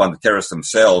blew up on the terrorists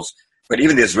themselves. But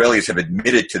even the Israelis have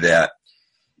admitted to that.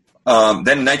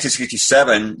 Then in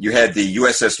 1967, you had the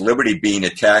USS Liberty being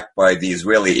attacked by the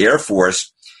Israeli Air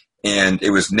Force, and it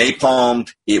was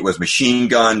napalmed, it was machine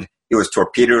gunned, it was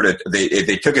torpedoed.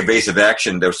 They took evasive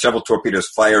action. There were several torpedoes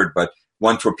fired, but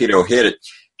one torpedo hit it.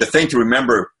 The thing to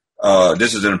remember,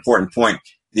 this is an important point,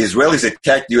 the Israelis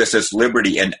attacked USS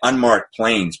Liberty in unmarked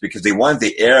planes because they wanted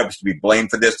the Arabs to be blamed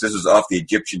for this. This was off the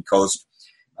Egyptian coast.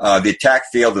 The attack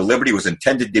failed. The Liberty was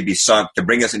intended to be sunk to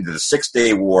bring us into the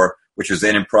Six-Day War, which was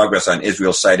then in progress on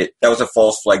Israel's side. That was a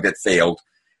false flag that failed.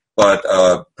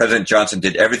 But President Johnson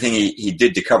did everything he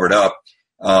did to cover it up.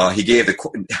 He gave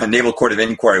the Naval Court of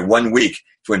Inquiry 1 week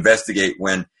to investigate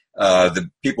when the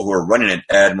people who were running it,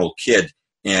 Admiral Kidd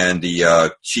and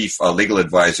the chief legal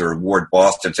advisor, Ward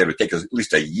Boston, said it would take us at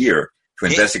least a year to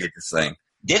investigate this thing.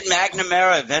 Did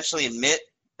McNamara eventually admit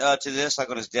to this, like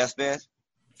on his deathbed?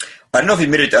 I don't know if he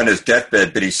admitted on his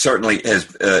deathbed, but he certainly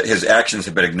his actions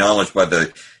have been acknowledged by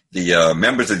the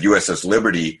members of the USS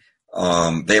Liberty.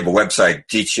 They have a website,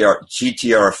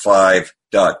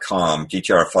 GTR5.com.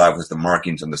 GTR5 was the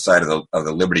markings on the side of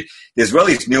the Liberty. The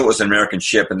Israelis knew it was an American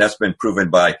ship, and that's been proven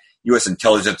by U.S.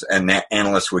 intelligence and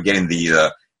analysts who were getting the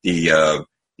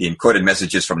encoded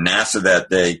messages from NASA that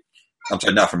day. I'm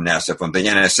sorry, not from NASA, from the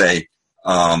NSA,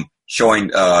 showing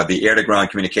the air-to-ground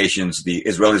communications. The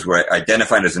Israelis were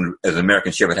identified as an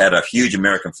American ship. It had a huge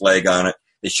American flag on it.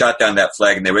 They shot down that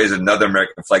flag, and they raised another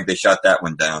American flag. They shot that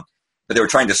one down. But they were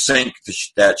trying to sink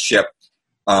that ship.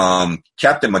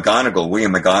 Captain McGonigal,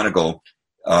 William McGonigal,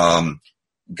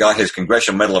 got his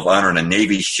Congressional Medal of Honor in a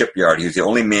Navy shipyard. He was the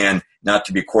only man not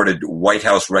to be accorded White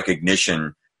House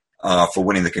recognition for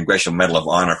winning the Congressional Medal of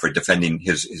Honor for defending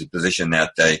his position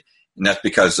that day. And that's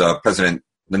because President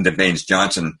Lyndon Baines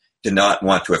Johnson did not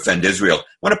want to offend Israel. I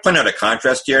want to point out a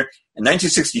contrast here. In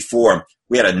 1964,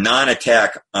 we had a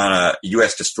non-attack on a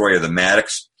U.S. destroyer, the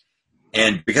Maddox.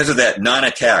 And because of that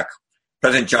non-attack,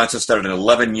 President Johnson started an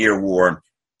 11-year war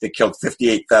that killed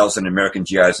 58,000 American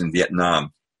GIs in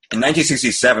Vietnam. In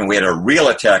 1967, we had a real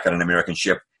attack on an American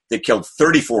ship that killed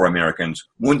 34 Americans,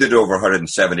 wounded over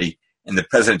 170, and the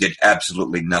president did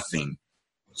absolutely nothing.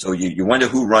 So you wonder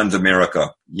who runs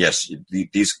America. Yes,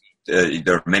 there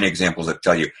are many examples that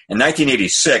tell you. In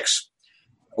 1986,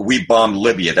 we bombed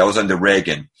Libya. That was under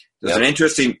Reagan. There was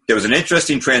an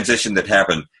interesting transition that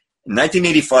happened. In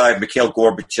 1985, Mikhail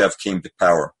Gorbachev came to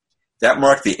power. That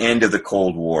marked the end of the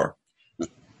Cold War.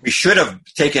 We should have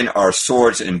taken our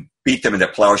swords and beat them into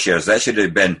plowshares.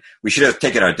 We should have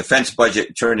taken our defense budget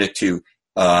and turned it to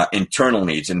internal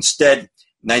needs. Instead,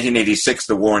 1986,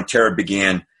 the war on terror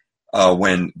began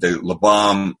when the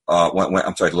LaBelle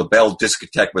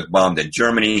discotheque was bombed in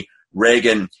Germany.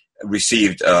 Reagan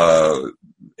received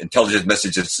intelligence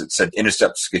messages that said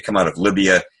intercepts could come out of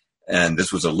Libya, and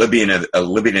this was a Libyan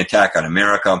attack on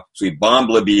America. So we bombed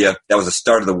Libya. That was the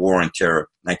start of the war on terror,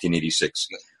 1986.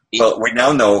 Well, we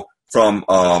now know from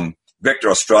Victor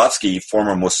Ostrovsky,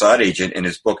 former Mossad agent, in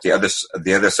his book The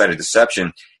Other Side of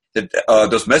Deception, that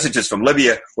those messages from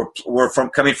Libya were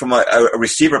coming from a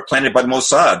receiver planted by the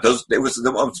Mossad. It was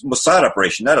the Mossad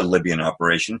operation, not a Libyan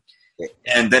operation.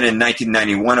 And then in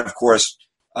 1991, of course,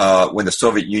 when the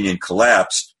Soviet Union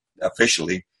collapsed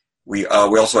officially, we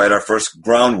also had our first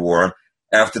ground war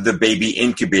after the baby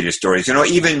incubator stories.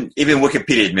 Even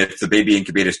Wikipedia admits the baby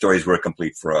incubator stories were a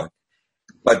complete fraud.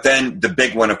 But then the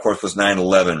big one, of course, was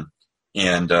 9/11.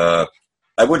 And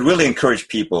I would really encourage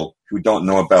people who don't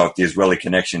know about the Israeli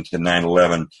connection to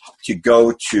 9/11 to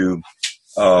go to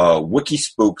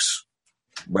Wikispook's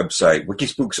website.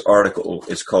 Wikispook's article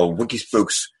is called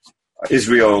Wikispook's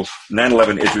Israel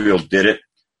 9/11 Israel Did It.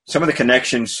 Some of the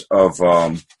connections of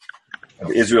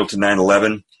Israel to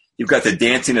 9/11. You've got the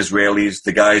dancing Israelis,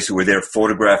 the guys who were there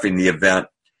photographing the event.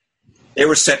 They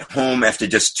were sent home after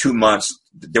just 2 months.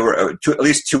 There were at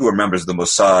least two were members of the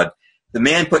Mossad. The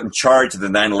man put in charge of the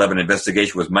 9/11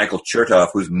 investigation was Michael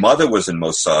Chertoff, whose mother was in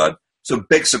Mossad. So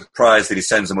big surprise that he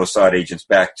sends the Mossad agents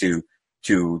back to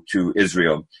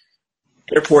Israel.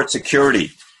 Airport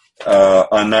security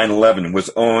on 9/11 was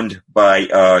owned by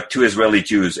two Israeli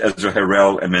Jews, Ezra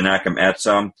Harel and Menachem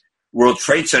Atzam. World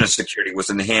Trade Center security was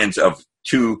in the hands of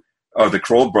two of the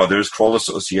Kroll brothers, Kroll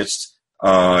associates,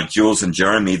 Jules and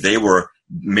Jeremy. They were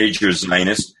major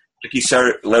Zionists.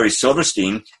 Larry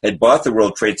Silverstein had bought the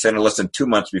World Trade Center less than 2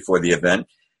 months before the event.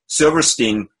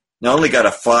 Silverstein not only got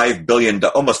a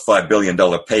almost $5 billion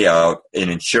payout in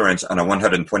insurance on a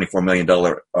 $124 million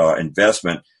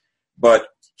investment, but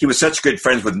he was such good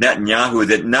friends with Netanyahu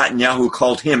that Netanyahu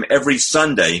called him every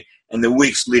Sunday in the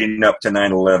weeks leading up to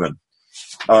 9/11.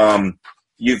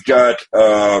 You've got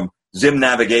Zim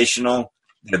Navigational,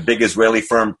 the big Israeli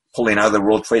firm, pulling out of the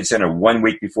World Trade Center 1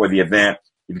 week before the event.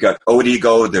 You've got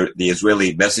Odigo, the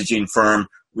Israeli messaging firm,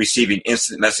 receiving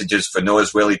instant messages for no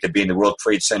Israeli to be in the World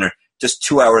Trade Center just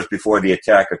 2 hours before the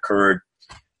attack occurred.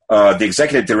 The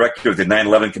executive director of the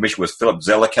 9/11 Commission was Philip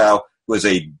Zelikow, who was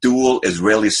a dual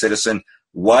Israeli citizen.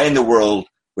 Why in the world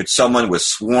would someone with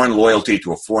sworn loyalty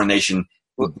to a foreign nation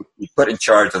be put in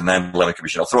charge of the 9/11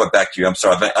 Commission? I'll throw it back to you. I'm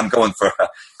sorry. I'm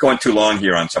going too long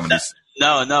here on some of these.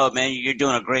 No, man. You're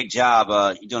doing a great job.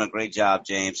 You're doing a great job,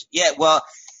 James. Yeah, well,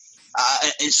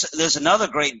 there's another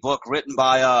great book written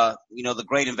by, the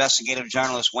great investigative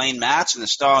journalist Wayne Matson, The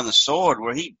Star on the Sword,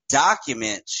 where he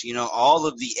documents, all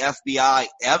of the FBI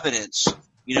evidence,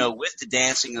 with the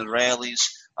dancing Israelis,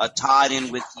 tied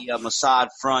in with the Mossad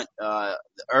Front, the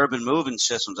Urban Moving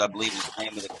Systems, I believe is the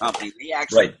name of the company. They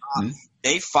actually,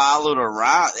 they followed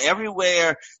around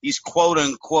everywhere these quote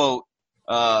unquote,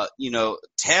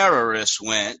 terrorists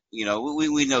went.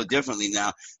 We know differently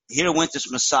now. Here went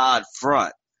this Mossad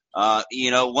Front.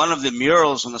 One of the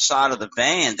murals on the side of the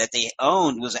van that they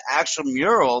owned was an actual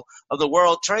mural of the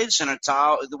World Trade Center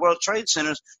tower, the World Trade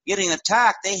Centers getting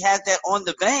attacked. They had that on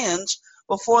the vans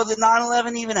before the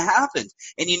 9/11 even happened.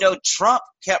 And, Trump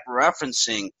kept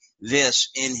referencing this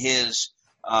in his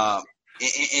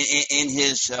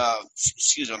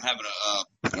excuse me, I'm having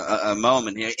a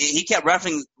moment here. He kept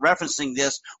referencing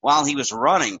this while he was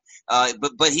running,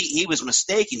 but he was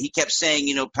mistaken. He kept saying,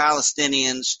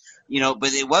 Palestinians,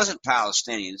 but it wasn't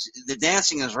Palestinians. The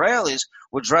dancing Israelis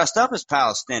were dressed up as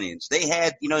Palestinians. They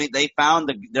had, they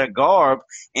found their garb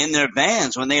in their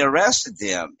vans when they arrested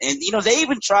them, and they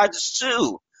even tried to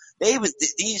sue.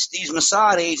 These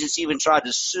Mossad agents even tried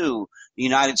to sue the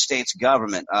United States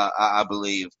government, I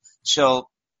believe. So,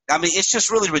 it's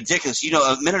just really ridiculous.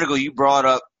 A minute ago you brought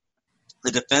up the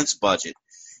defense budget,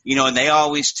 and they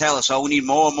always tell us, we need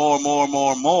more.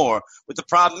 But the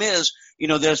problem is,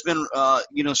 there's been,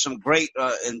 some great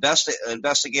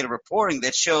investigative reporting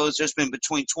that shows there's been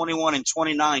between $21 and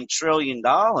 $29 trillion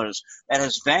that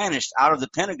has vanished out of the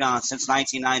Pentagon since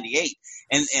 1998.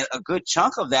 And a good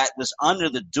chunk of that was under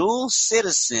the dual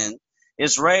citizen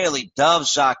Israeli Dov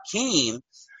Zakim,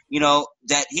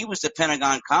 that he was the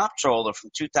Pentagon comptroller from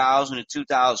 2000 to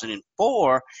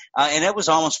 2004, and it was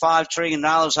almost $5 trillion,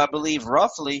 I believe,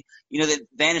 roughly, that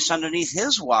vanished underneath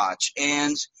his watch.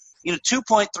 And,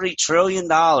 $2.3 trillion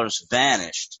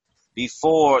vanished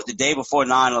the day before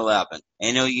 9/11.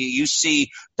 And, you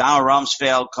see Donald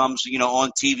Rumsfeld comes,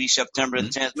 on TV September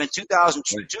 10th. Man,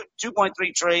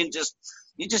 2.3 trillion just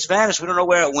vanished. We don't know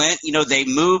where it went. They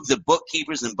moved the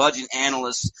bookkeepers and budget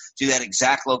analysts to that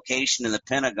exact location in the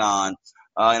Pentagon.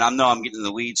 And I know I'm getting in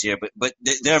the weeds here, but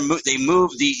they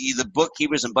moved the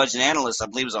bookkeepers and budget analysts, I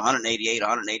believe it was 188,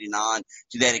 189,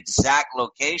 to that exact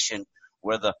location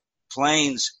where the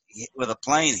plane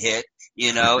hit,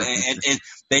 and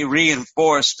they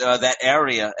reinforced that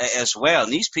area as well.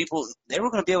 And these people, they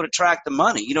were going to be able to track the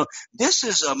money. This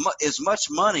is as much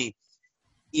money.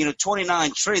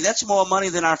 29 trillion. That's more money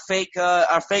than our fake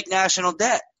national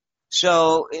debt.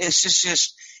 So it's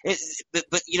just but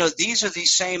these are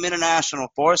these same international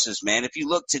forces, man. If you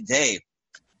look today,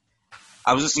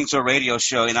 I was listening to a radio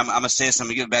show, and I'm gonna say this. I'm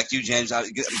gonna give it back to you, James.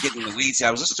 I'm getting in the weeds here.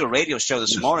 I was listening to a radio show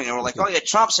this morning, and we're like, "Oh yeah,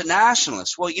 Trump's a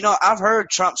nationalist." Well, I've heard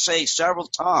Trump say several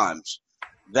times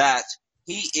that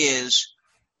he is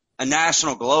a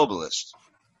national globalist.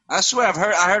 I swear,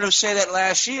 I heard him say that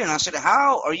last year, and I said,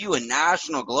 "How are you a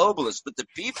national globalist?" But the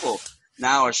people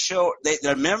now are short;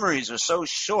 their memories are so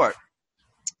short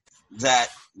that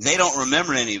they don't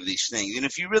remember any of these things. And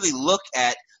if you really look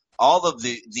at all of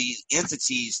the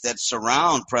entities that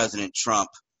surround President Trump,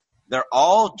 they're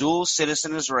all dual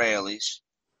citizen Israelis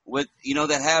with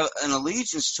that have an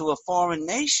allegiance to a foreign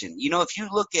nation. If you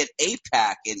look at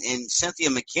AIPAC and Cynthia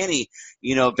McKinney,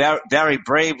 very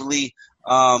bravely.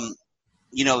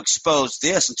 Exposed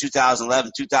this in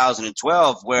 2011,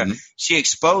 2012, where she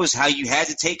exposed how you had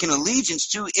to take an allegiance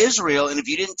to Israel. And if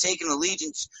you didn't take an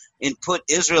allegiance and put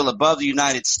Israel above the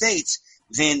United States,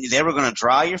 then they were going to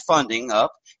dry your funding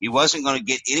up. You wasn't going to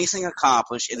get anything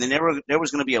accomplished. And then there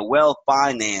was going to be a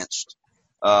well-financed,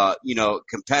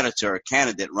 competitor,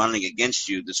 candidate running against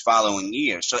you this following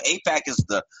year. So AIPAC is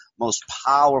the most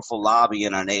powerful lobby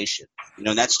in our nation.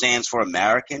 And that stands for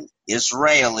American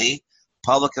Israeli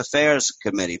Public Affairs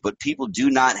Committee, but people do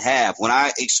not have. When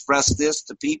I express this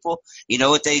to people,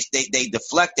 what they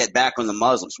deflect that back on the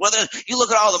Muslims. Well, you look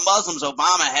at all the Muslims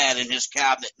Obama had in his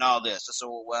cabinet and all this. I said,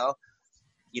 well,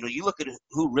 you look at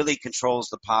who really controls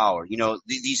the power.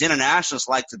 These internationalists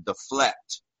like to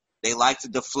deflect. They like to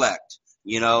deflect.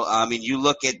 You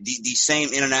look at these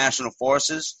same international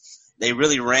forces. They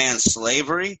really ran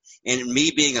slavery, and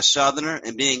me being a Southerner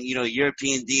and being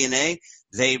European DNA,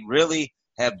 they really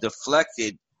have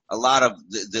deflected a lot of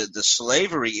the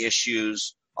slavery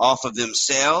issues off of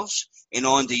themselves and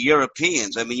onto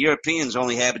Europeans. Europeans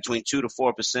only had between 2 to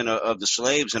 4% of the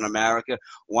slaves in America,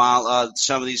 while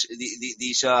some of these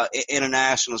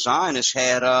international Zionists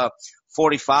had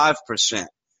 45%.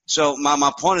 So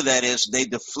my point of that is they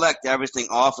deflect everything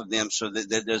off of them so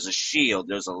that there's a shield,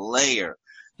 there's a layer,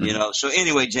 So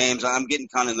anyway, James, I'm getting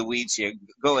kind of in the weeds here.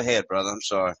 Go ahead, brother. I'm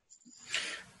sorry.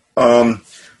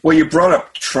 Well, you brought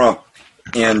up Trump,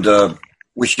 and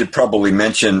we should probably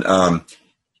mention I'm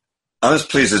as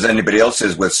pleased as anybody else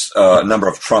is with a number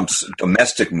of Trump's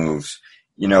domestic moves.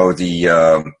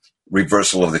 The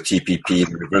reversal of the TPP,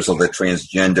 the reversal of the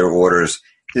transgender orders,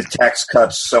 the tax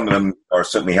cuts. Some of them are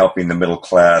certainly helping the middle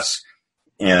class.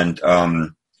 And,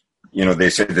 they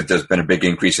say that there's been a big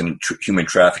increase in human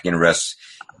trafficking arrests.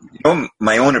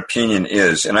 My own opinion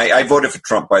is, and I voted for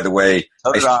Trump, by the way.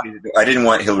 I didn't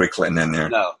want Hillary Clinton in there.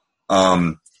 No.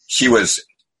 She was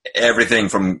everything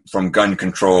from gun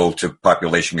control to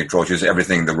population control. She was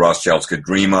everything the Rothschilds could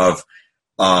dream of.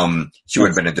 She would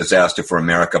have been a disaster for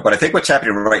America. But I think what's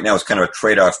happening right now is kind of a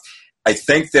trade-off. I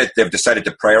think that they've decided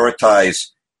to prioritize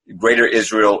Greater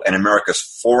Israel and America's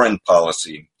foreign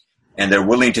policy, and they're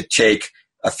willing to take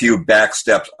a few back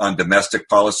steps on domestic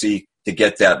policy to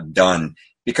get that done.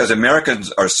 Because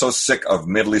Americans are so sick of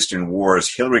Middle Eastern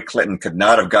wars, Hillary Clinton could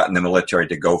not have gotten the military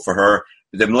to go for her.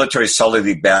 The military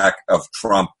solidly back of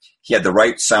Trump. He had the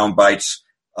right sound bites.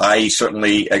 I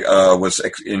certainly was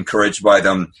encouraged by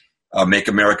them. Make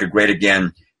America great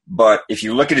again. But if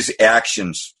you look at his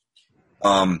actions,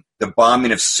 the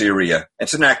bombing of Syria,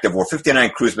 it's an act of war. 59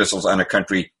 cruise missiles on a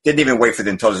country. Didn't even wait for the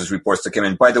intelligence reports to come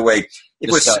in. By the way, it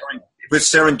was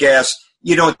sarin gas.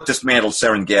 You don't dismantle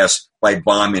sarin gas by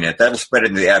bombing it. That'll spread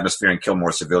into the atmosphere and kill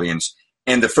more civilians.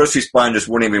 And the first responders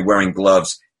weren't even wearing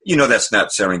gloves. You know that's not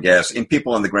sarin gas. And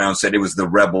people on the ground said it was the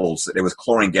rebels. It was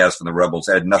chlorine gas from the rebels.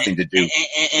 It had nothing to do.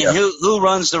 And who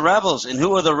runs the rebels? And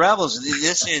who are the rebels?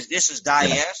 This is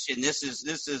Daesh, and this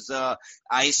is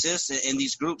ISIS, and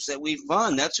these groups that we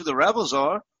fund. That's who the rebels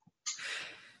are.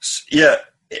 Yeah,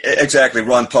 exactly.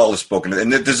 Ron Paul has spoken,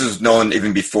 and this is known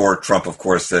even before Trump, of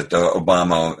course. That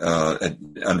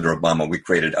under Obama, we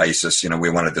created ISIS. You know,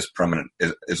 we wanted this permanent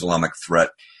Islamic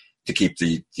threat to keep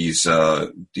these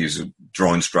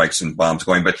drone strikes and bombs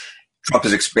going. But Trump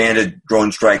has expanded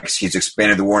drone strikes. He's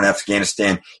expanded the war in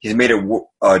Afghanistan. He's made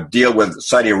a deal with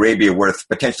Saudi Arabia worth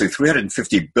potentially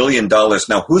 $350 billion.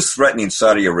 Now, who's threatening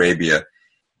Saudi Arabia?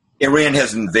 Iran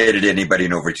hasn't invaded anybody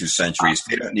in over 2 centuries.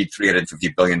 They don't need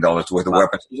 $350 billion worth of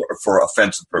weapons for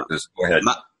offensive purposes. Go ahead.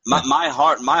 My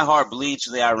heart bleeds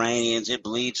for the Iranians. It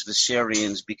bleeds for the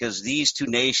Syrians, because these two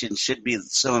nations should be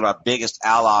some of our biggest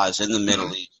allies in the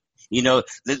Middle East. You know,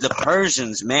 the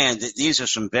Persians, man, these are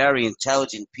some very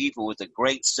intelligent people with a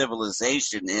great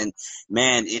civilization. And,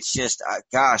 man, it's just,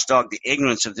 gosh, dog, the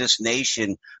ignorance of this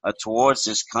nation towards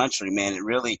this country, man, it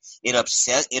really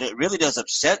does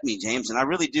upset me, James. And I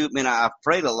really do, man, I've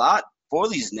prayed a lot for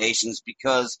these nations,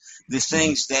 because the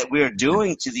things that we're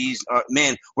doing to these are,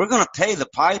 man, we're going to pay the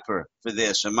piper for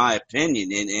this, in my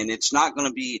opinion. And it's not going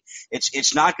to be,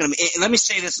 it's not going to be, and let me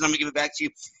say this and I'm going to give it back to you.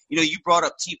 You know, you brought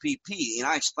up TPP, and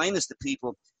I explain this to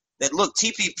people that, look,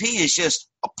 TPP is just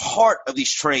a part of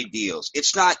these trade deals.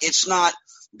 It's not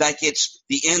like it's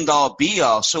the end all be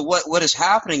all. So what is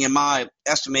happening, in my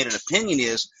estimated opinion,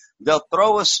 is they'll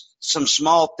throw us some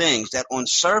small things that on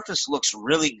surface looks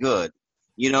really good.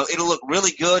 You know, it'll look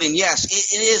really good, and yes,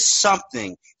 it is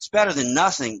something. It's better than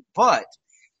nothing. But,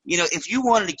 you know, if you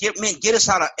wanted to get us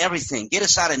out of everything, get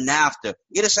us out of NAFTA,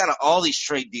 get us out of all these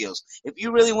trade deals. If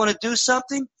you really want to do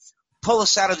something, pull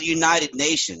us out of the United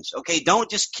Nations. Okay, don't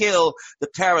just kill the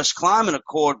Paris Climate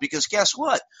Accord, because guess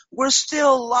what? We're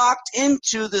still locked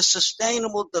into the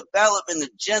Sustainable Development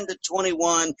Agenda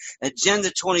 21, Agenda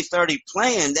 2030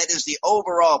 plan. That is the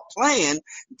overall plan.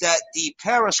 That the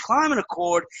Paris Climate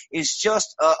Accord is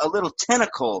just a little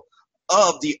tentacle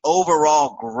of the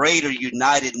overall greater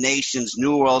United Nations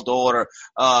New World Order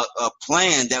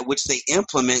plan, that which they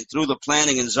implement through the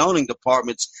planning and zoning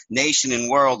departments nation and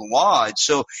worldwide.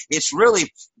 So it's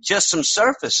really just some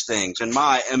surface things, in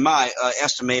my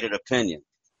estimated opinion.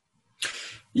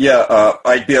 Yeah,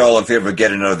 I'd be all in favor of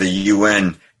getting out of the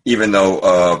UN, even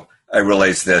though I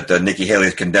realize that Nikki Haley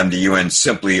has condemned the UN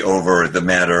simply over the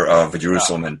matter of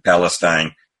Jerusalem and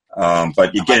Palestine.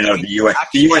 But you get out of the UN.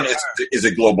 The UN is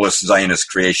a globalist Zionist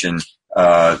creation,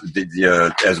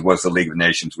 as was the League of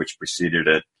Nations, which preceded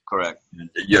it. Correct.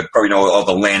 You probably know all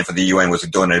the land for the UN was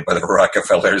donated by the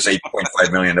Rockefellers,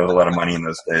 $8.5 million. There was a lot of money in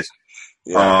those days.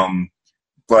 Yeah.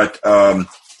 But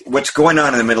what's going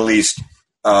on in the Middle East,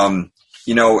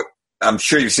 you know, I'm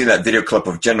sure you've seen that video clip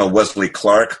of General Wesley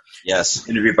Clark. Yes.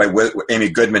 Interviewed by Amy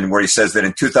Goodman, where he says that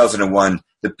in 2001,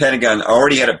 the Pentagon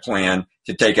already had a plan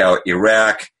to take out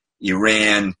Iraq,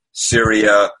 Iran,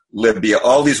 Syria, Libya.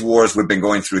 All these wars we've been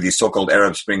going through, these so-called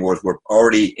Arab Spring wars, were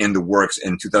already in the works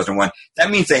in 2001. That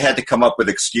means they had to come up with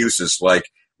excuses like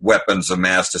weapons of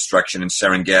mass destruction and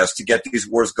sarin gas to get these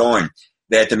wars going.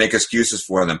 They had to make excuses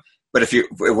for them. But if we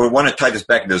want to tie this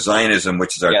back into Zionism,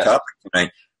 which is our topic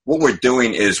tonight, what we're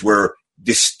doing is we're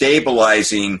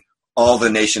destabilizing all the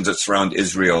nations that surround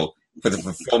Israel for the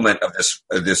fulfillment of this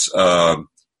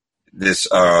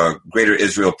Greater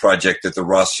Israel project that the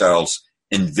Rothschilds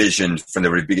envisioned from the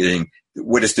very beginning,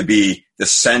 what is to be the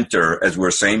center, as we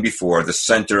were saying before, the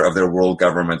center of their world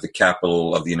government, the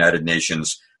capital of the United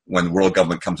Nations. When world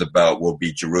government comes about, will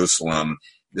be Jerusalem.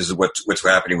 This is what's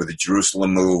happening with the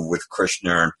Jerusalem move, with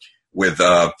Kushner, with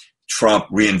Trump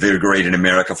reinvigorating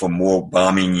America for more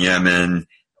bombing Yemen,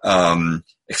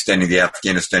 extending the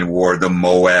Afghanistan war, the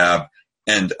Moab.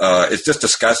 And it's just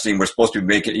disgusting. We're supposed to be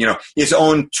making, his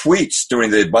own tweets during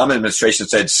the Obama administration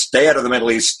said, stay out of the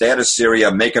Middle East, stay out of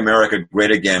Syria, make America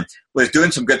great again. Well, he's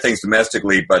doing some good things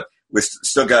domestically, but we've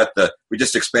still got we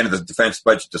just expanded the defense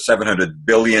budget to $700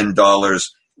 billion,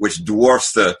 which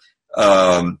dwarfs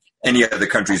any other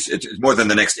countries. It's more than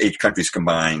the next 8 countries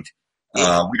combined.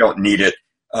 We don't need it.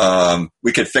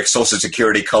 We could fix Social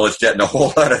Security, college debt, and a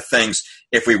whole lot of things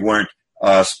if we weren't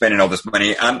spending all this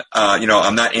money. I'm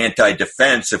not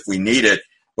anti-defense if we need it,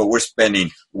 but we're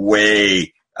spending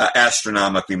way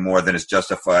astronomically more than is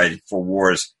justified for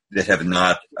wars that have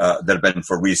been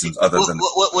for reasons other than.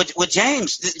 Well,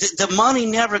 James, the money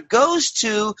never goes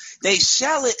to. They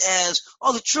sell it as,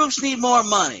 the troops need more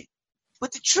money,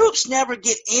 but the troops never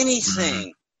get anything. Mm-hmm.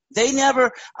 They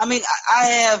never. I mean, I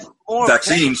have more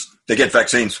vaccines. They get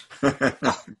vaccines.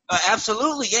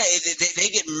 Absolutely, yeah. They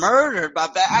get murdered by.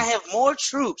 I have more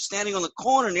troops standing on the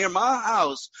corner near my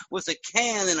house with a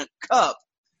can and a cup,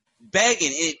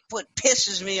 begging. It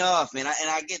pisses me off, man. And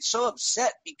I get so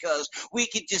upset because we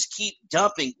could just keep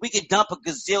dumping. We could dump a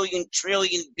gazillion,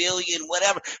 trillion, billion,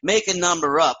 whatever, make a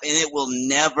number up, and it will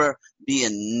never be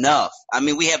enough. I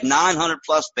mean, we have 900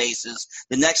 plus bases.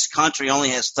 The next country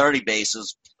only has 30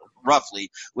 bases. Roughly,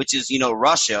 which is,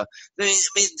 Russia.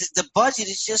 The budget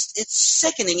is it's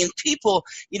sickening. And people,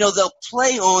 they'll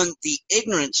play on the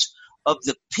ignorance of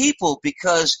the people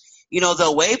because,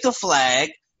 they'll wave the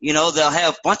flag. They'll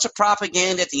have a bunch of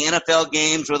propaganda at the NFL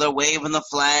games where they're waving the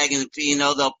flag and,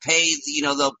 they'll pay,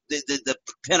 the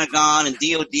Pentagon and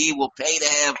DOD will pay to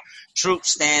have troops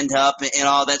stand up and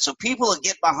all that. So people will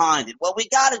get behind it. Well, we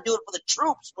got to do it for the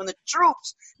troops. When the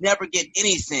troops never get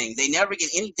anything, they never get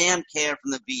any damn care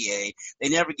from the VA. They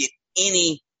never get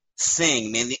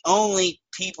anything, man. The only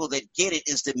people that get it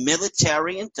is the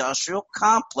military-industrial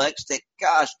complex that,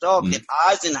 that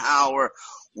Eisenhower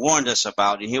warned us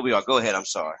about, and here we are. Go ahead. I'm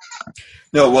sorry.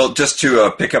 No, well, just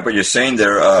to pick up what you're saying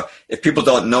there, if people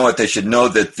don't know it, they should know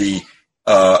that the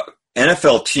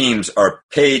NFL teams are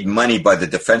paid money by the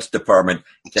Defense Department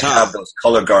to have those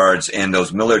color guards and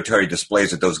those military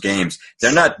displays at those games.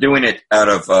 They're not doing it out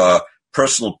of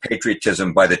personal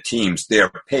patriotism by the teams. They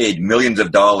are paid millions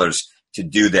of dollars to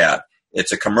do that.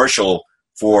 It's a commercial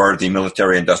for the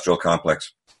military-industrial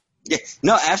complex. Yeah,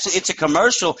 no, absolutely. It's a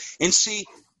commercial. And see,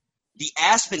 the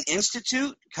Aspen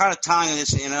Institute, kind of tying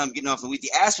this, and I'm getting off the weed,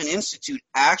 the Aspen Institute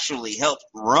actually helped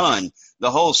run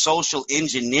the whole social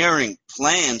engineering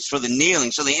plans for the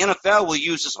kneeling. So the NFL will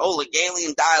use this whole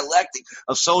Hegelian dialectic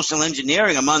of social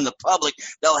engineering among the public.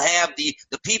 They'll have the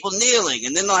people kneeling,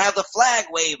 and then they'll have the flag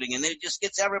waving, and then it just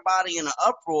gets everybody in an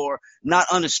uproar, not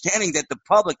understanding that the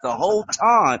public the whole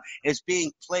time is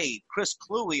being played. Chris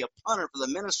Cluey, a punter for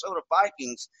the Minnesota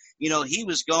Vikings, he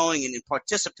was going and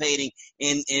participating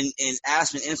in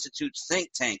Aspen Institute's think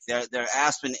tank, their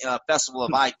Aspen Festival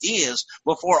of Ideas,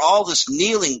 before all this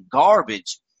kneeling garbage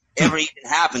ever even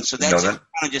happened. So that's kind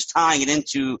of just tying it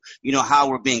into, how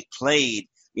we're being played,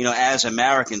 as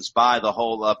Americans by the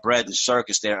whole bread and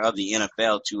circus there of the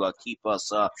NFL to keep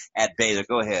us at bay.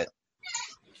 Go ahead.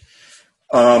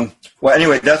 Well,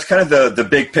 anyway, that's kind of the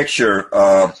big picture.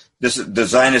 The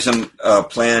Zionism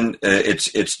plan,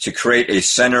 it's to create a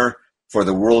center for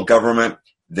the world government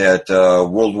that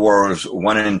World Wars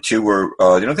I and II were,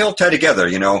 they all tie together,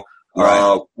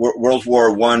 Right. World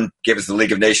War I gave us the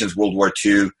League of Nations. World War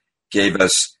II gave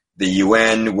us the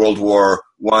UN. World War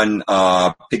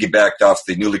I piggybacked off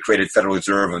the newly created Federal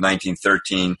Reserve of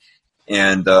 1913.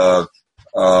 And the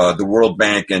World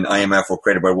Bank and IMF were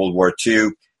created by World War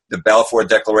II. The Balfour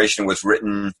Declaration was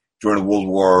written during World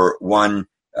War I.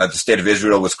 The State of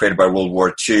Israel was created by World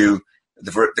War II.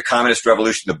 The Communist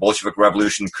Revolution, the Bolshevik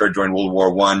Revolution, occurred during World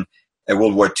War I. And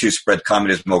World War II spread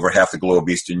communism over half the globe,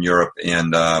 Eastern Europe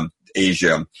and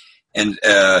Asia. And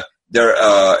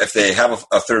if they have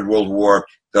a third world war,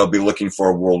 they'll be looking for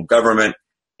a world government,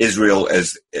 Israel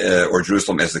as or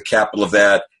Jerusalem as the capital of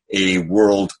that, a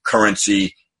world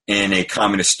currency, and a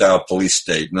communist-style police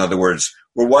state. In other words,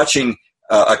 we're watching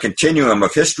a continuum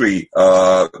of history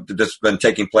that's been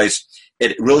taking place.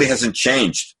 It really hasn't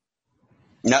changed.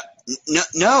 No,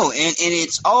 and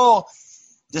it's all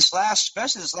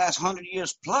especially this last 100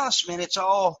 years plus, man. It's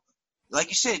all, like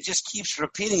you said, it just keeps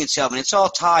repeating itself, and it's all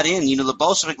tied in. The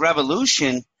Bolshevik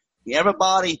Revolution,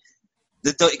 everybody.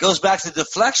 It goes back to the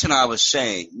deflection I was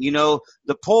saying.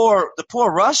 The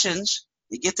poor Russians,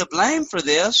 they get the blame for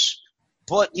this.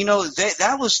 But,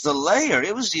 that was the layer.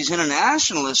 It was these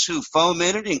internationalists who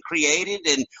fomented and created,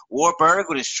 and Warburg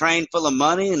with his train full of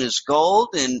money and his gold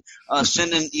and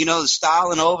sending,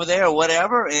 Stalin over there or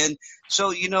whatever. And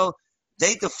so,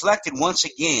 they deflected once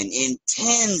again in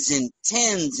tens and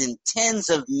tens and tens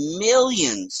of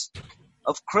millions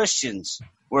of Christians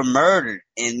were murdered.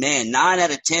 And man, 9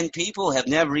 out of 10 people have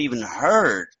never even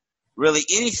heard really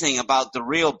anything about the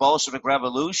real Bolshevik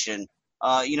Revolution.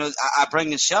 I bring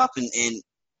this up and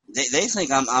they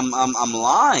think I'm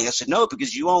lying. I said, no,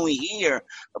 because you only hear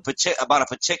about a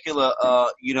particular,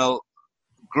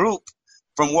 group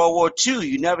from World War II.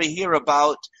 You never hear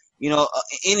about,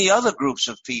 any other groups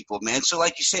of people, man. So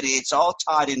like you said, it's all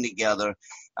tied in together.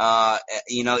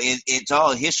 It's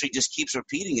all history just keeps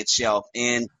repeating itself.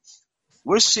 And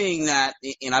we're seeing that,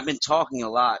 and I've been talking a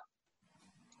lot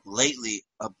lately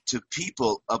to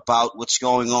people about what's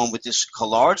going on with this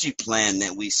Kalargi plan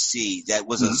that we see that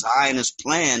was a Zionist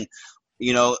plan,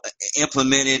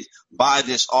 implemented by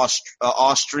this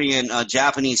Austrian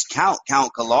Japanese Count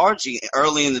Kalargi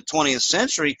early in the 20th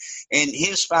century, and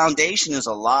his foundation is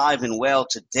alive and well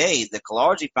today, the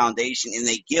Kalargi Foundation, and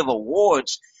they give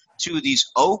awards to these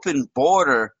open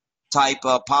border type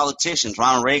politicians.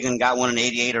 Ronald Reagan got one in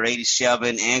 88 or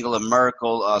 87. Angela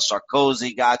Merkel,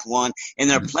 Sarkozy got one. And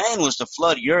their plan was to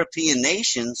flood European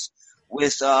nations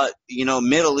with,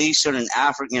 Middle Eastern and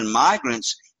African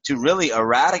migrants to really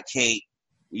eradicate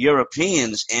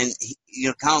Europeans. And,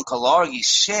 Count Kalargi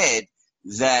said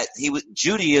that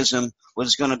Judaism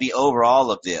was going to be over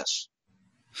all of this.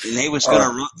 And they was going to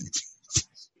run.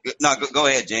 No, go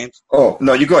ahead, James. Oh,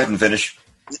 no, you go ahead and finish.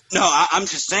 No, I'm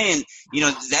just saying,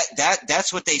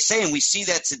 that's what they say, and we see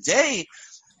that today.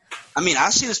 I mean, I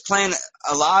see this plan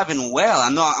alive and well. I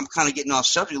know I'm kind of getting off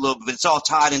subject a little bit, but it's all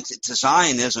tied into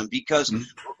Zionism because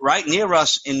right near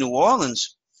us in New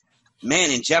Orleans,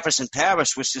 man, in Jefferson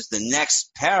Parish, which is the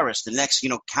next parish, the next,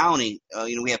 county,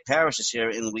 we have parishes here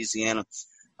in Louisiana,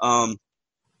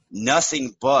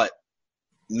 nothing but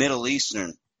Middle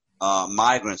Eastern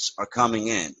migrants are coming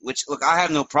in, which, look, I have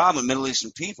no problem with Middle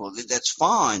Eastern people. That's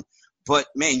fine. But,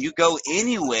 man, you go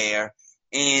anywhere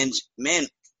and, man,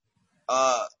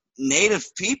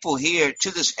 native people here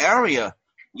to this area,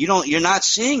 you're not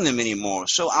seeing them anymore.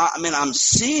 So, I'm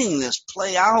seeing this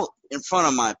play out in front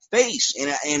of my face,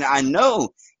 and I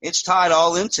know it's tied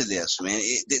all into this, man.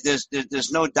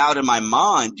 There's no doubt in my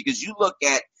mind because you look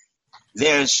at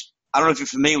I don't know if you're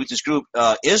familiar with this group,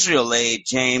 Israel Aid,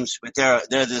 James, but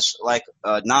they're this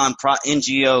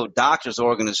NGO doctors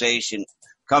organization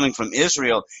coming from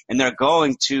Israel, and they're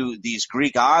going to these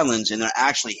Greek islands, and they're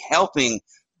actually helping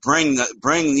bring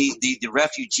the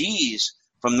refugees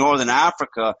from Northern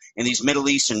Africa and these Middle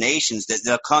Eastern nations that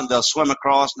they'll swim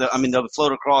across, they'll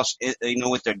float across,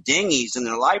 with their dinghies and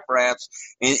their life rafts,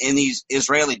 and these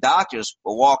Israeli doctors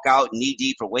will walk out knee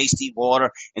deep or waist deep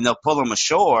water, and they'll pull them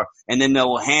ashore, and then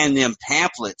they'll hand them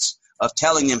pamphlets of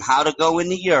telling them how to go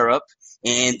into Europe,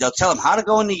 and they'll tell them how to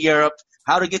go into Europe,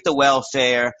 how to get the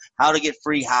welfare, how to get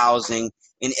free housing,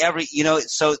 and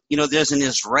there's an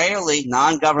Israeli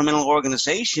non-governmental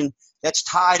organization that's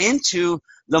tied into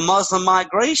the Muslim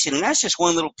migration, and that's just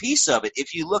one little piece of it.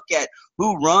 If you look at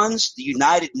who runs the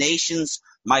United Nations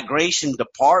Migration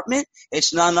Department,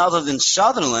 it's none other than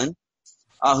Sutherland,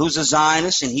 who's a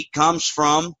Zionist, and he comes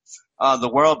from the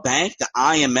World Bank, the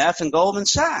IMF, and Goldman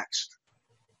Sachs.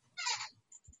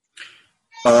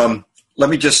 Let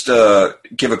me just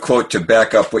give a quote to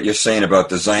back up what you're saying about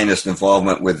the Zionist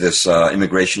involvement with this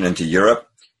immigration into Europe.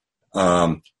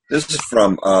 This is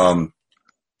from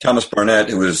Thomas Barnett,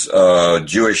 who is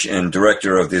Jewish and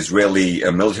director of the Israeli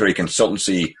military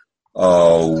consultancy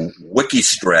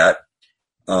Wikistrat,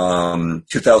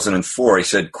 2004. He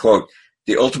said, quote,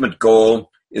 "The ultimate goal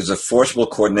is a forcible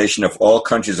coordination of all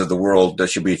countries of the world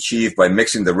that should be achieved by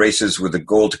mixing the races with the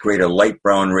goal to create a light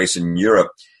brown race in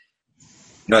Europe."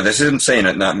 No, this isn't saying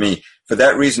it, not me. "For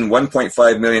that reason,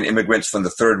 1.5 million immigrants from the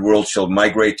third world shall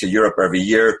migrate to Europe every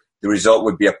year. The result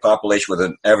would be a population with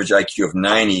an average IQ of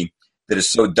 90 that is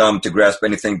so dumb to grasp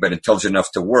anything but intelligent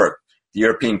enough to work. The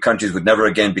European countries would never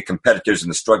again be competitors in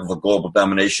the struggle for global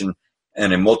domination,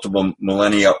 and a multiple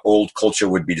millennia old culture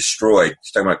would be destroyed."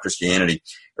 He's talking about Christianity.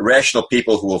 "Irrational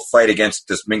people who will fight against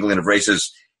this mingling of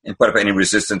races and put up any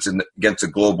resistance against the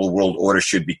global world order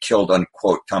should be killed,"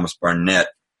 unquote. Thomas Barnett,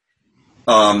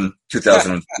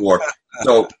 2004.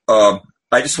 So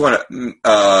I just want to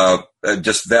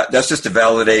that's just to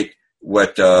validate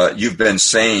what you've been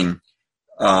saying.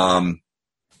 I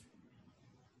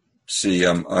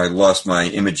lost my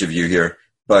image of you here,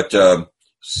 but I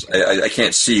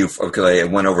can't see you because I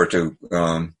went over to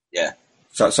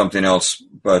something else.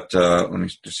 But let me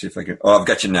just see if I can. Oh, I've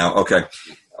got you now. Okay.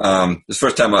 This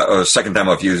second time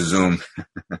I've used Zoom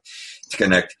to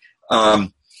connect. They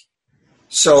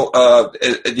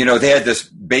had this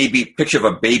picture of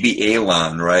a baby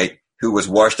Elon, right? who was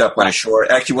washed up on a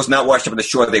shore. Actually, was not washed up on the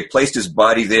shore. They placed his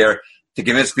body there to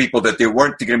convince people that there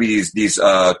weren't going to be these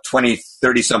 20,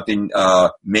 30-something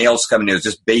males coming in. It was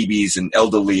just babies and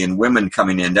elderly and women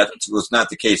coming in. That was not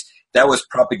the case. That was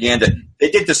propaganda. They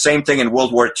did the same thing in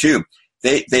World War II.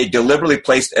 They deliberately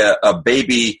placed a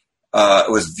baby.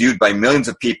 It was viewed by millions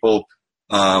of people.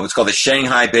 It was called the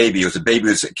Shanghai baby. It was a baby who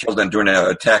was killed during an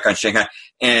attack on Shanghai.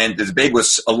 And this baby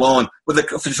was alone. Well, the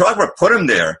photographer put him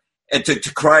there and to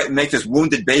cry, make this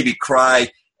wounded baby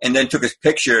cry, and then took his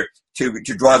picture to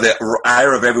draw the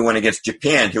ire of everyone against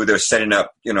Japan, who they're setting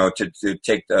up, to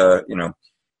take the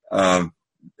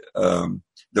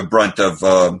brunt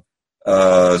of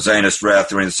Zionist wrath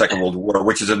during the Second World War,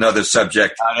 which is another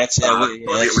subject.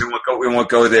 We won't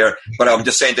go there. But I'm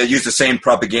just saying they use the same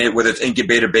propaganda, whether it's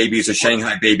incubator babies, a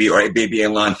Shanghai baby, or a baby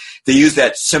Elan. They use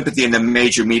that sympathy in the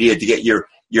major media to get your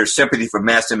sympathy for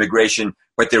mass immigration,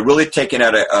 but they're really taking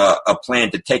out a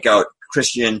plan to take out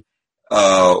Christian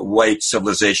white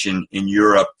civilization in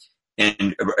Europe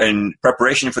in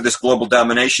preparation for this global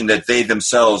domination that they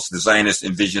themselves, the Zionists,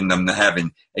 envision them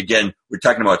having. Again, we're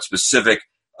talking about specific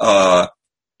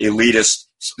elitist,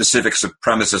 specific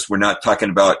supremacists. We're not talking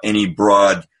about any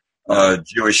broad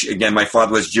Jewish. Again, my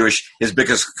father was Jewish. His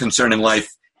biggest concern in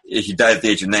life, he died at the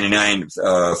age of 99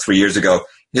 3 years ago.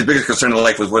 His biggest concern in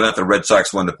life was whether or not the Red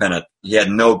Sox won the pennant. He had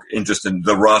no interest in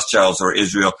the Rothschilds or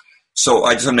Israel. So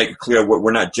I just want to make it clear,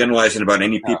 we're not generalizing about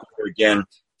any people here. Again,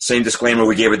 same disclaimer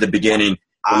we gave at the beginning.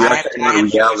 I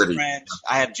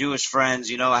have Jewish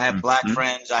friends, I have black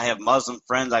friends, I have Muslim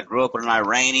friends. I grew up with an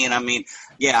Iranian. I mean,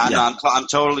 I'm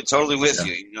totally with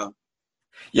you.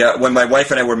 Yeah, when my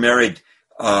wife and I were married,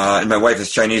 and my wife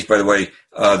is Chinese, by the way,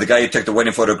 the guy who took the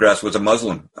wedding photographs was a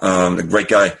Muslim, a great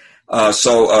guy.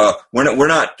 So we're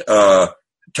not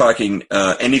talking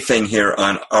anything here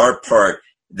on our part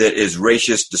that is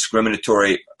racist,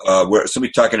 discriminatory. We're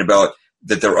simply talking about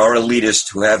that there are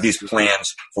elitists who have these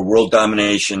plans for world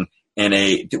domination and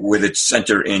with its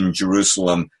center in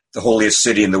Jerusalem, the holiest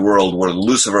city in the world, where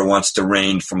Lucifer wants to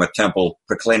reign from a temple,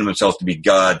 proclaiming himself to be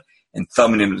God and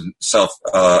thumbing his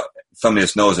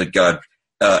nose at God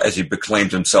as he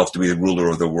proclaims himself to be the ruler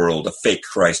of the world, a fake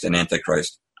Christ, an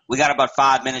antichrist. We got about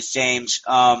 5 minutes, James.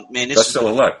 That's still a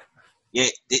lot. Yeah,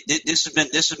 this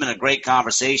has been a great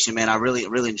conversation, man. I really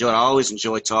enjoyed it. I always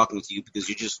enjoy talking with you because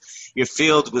you're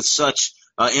filled with such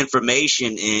information,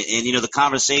 and the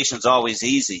conversation's always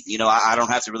easy. I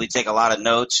don't have to really take a lot of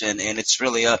notes, and it's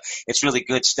really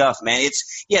good stuff, man.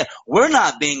 We're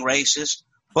not being racist,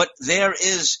 but there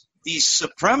is these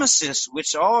supremacists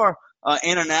which are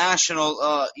international,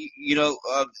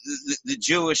 the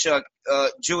Jewish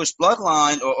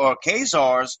bloodline or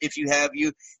Khazars.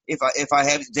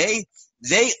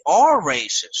 They are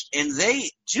racist, and they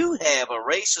do have a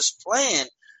racist plan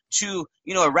to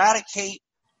eradicate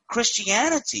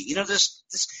Christianity.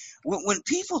 When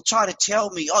people try to tell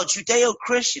me,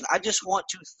 Judeo-Christian, I just want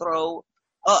to throw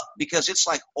up because it's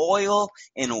like oil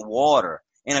and water.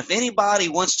 And if anybody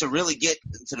wants to really get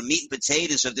to the meat and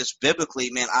potatoes of this biblically,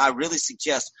 man, I really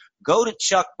suggest go to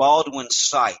Chuck Baldwin's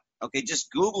site. Okay,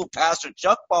 just Google Pastor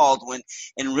Chuck Baldwin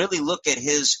and really look at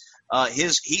his.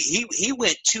 He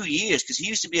went 2 years because he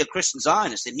used to be a Christian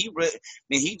Zionist, and he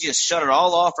just shut it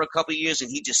all off for a couple of years,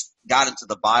 and he just got into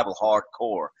the Bible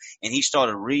hardcore, and he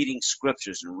started reading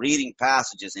scriptures and reading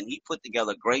passages, and he put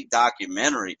together a great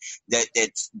documentary that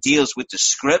deals with the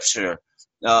scripture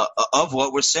of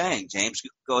what we're saying. James,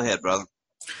 go ahead, brother.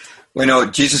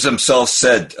 Well, Jesus himself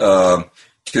said to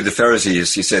the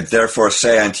Pharisees, he said, "Therefore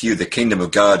say unto you, the kingdom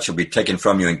of God shall be taken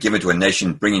from you and given to a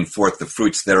nation, bringing forth the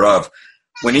fruits thereof."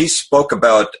 When he spoke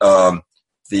about I've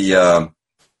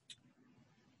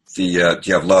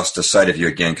lost the sight of you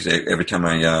again because every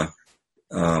time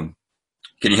can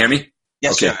you hear me?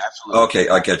 Yes, okay. Sir, absolutely. Okay,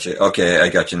 I got you. Okay, I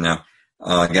got you now.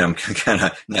 Again, I'm kind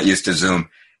of not used to Zoom.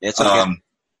 It's okay.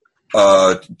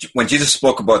 When Jesus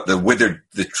spoke about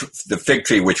the fig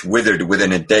tree which withered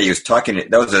within a day, he was talking.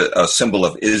 That was a symbol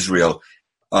of Israel.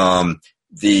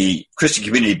 The Christian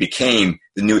community became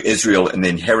the new Israel and the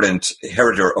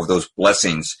inheritor of those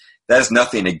blessings. That is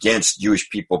nothing against Jewish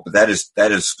people, but that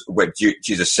is what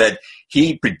Jesus said.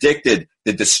 He predicted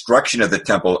the destruction of the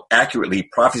temple accurately,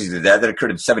 prophesied that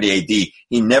occurred in 70 AD.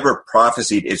 He never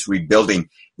prophesied its rebuilding.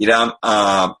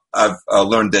 I've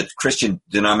learned that Christian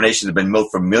denominations have been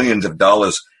milked for millions of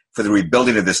dollars for the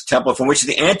rebuilding of this temple, from which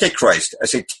the Antichrist, a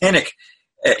satanic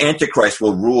Antichrist,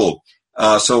 will rule.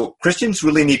 So Christians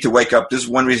really need to wake up. This is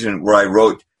one reason where I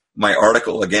wrote my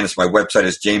article. Again, my website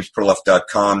is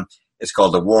jamesperloff.com. It's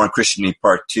called The War on Christianity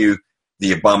Part 2,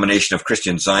 The Abomination of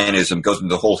Christian Zionism. It goes into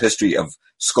the whole history of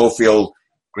Scofield,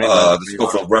 the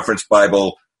Scofield Reference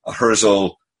Bible,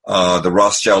 Herzl, the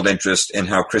Rothschild interest, and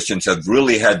how Christians have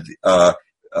really had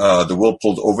the wool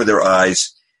pulled over their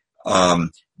eyes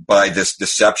by this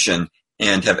deception,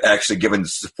 and have actually given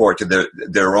support to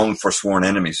their own forsworn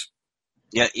enemies.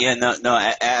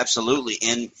 No, absolutely.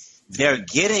 And they're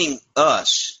getting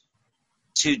us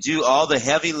to do all the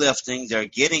heavy lifting. They're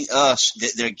getting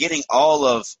all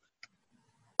of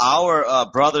our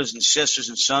brothers and sisters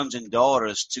and sons and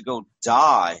daughters to go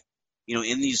die,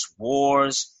 in these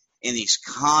wars, in these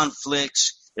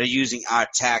conflicts. They're using our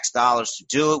tax dollars to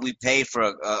do it. We pay for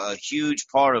a huge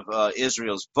part of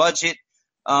Israel's budget.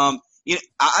 I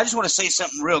just want to say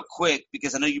something real quick,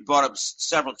 because I know you brought up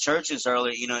several churches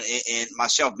earlier, and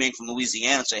myself being from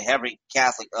Louisiana, it's a heavy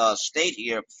Catholic state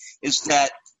here, is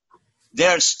that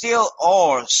there still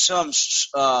are some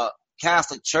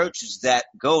Catholic churches that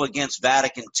go against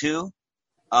Vatican II,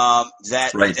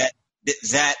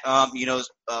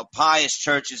 pious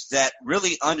churches that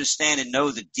really understand and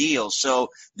know the deal. So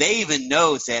they even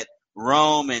know that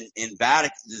Rome and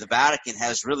the Vatican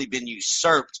has really been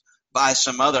usurped by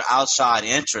some other outside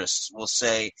interests, we'll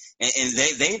say, and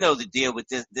they know the deal with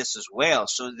this as well.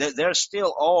 So there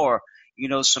still are,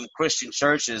 some Christian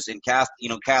churches and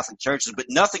Catholic churches, but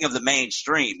nothing of the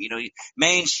mainstream.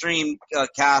 Mainstream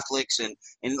Catholics and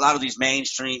a lot of these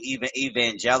mainstream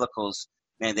evangelicals,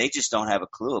 man, they just don't have a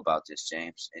clue about this,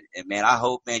 James. And man, I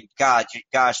hope, man, gosh,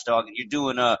 dog, you're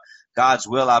doing God's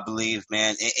will, I believe,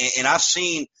 man. And I've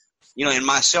seen, and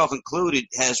myself included,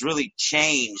 has really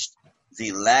changed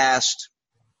the last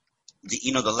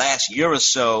year or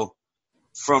so,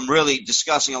 from really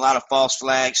discussing a lot of false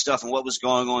flag stuff and what was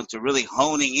going on, to really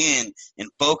honing in and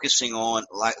focusing on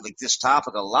like this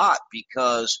topic a lot,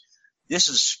 because this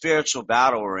is a spiritual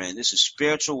battle we're in. This is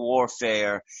spiritual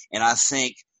warfare. And I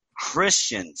think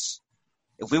Christians,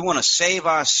 if we want to save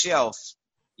ourselves,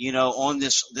 on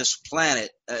this planet,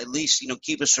 at least,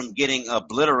 keep us from getting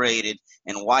obliterated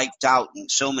and wiped out in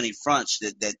so many fronts,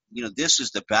 that this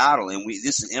is the battle, and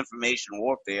this is information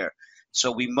warfare.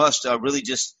 So we must really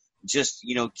just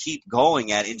keep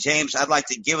going at it. And James, I'd like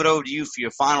to give it over to you for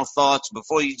your final thoughts.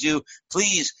 Before you do,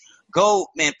 please go,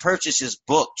 man, purchase his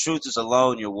book, Truth is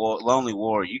Alone, Your Lonely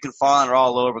Warrior. You can find it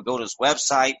all over. Go to his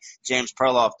website,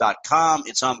 jamesperloff.com.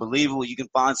 It's unbelievable. You can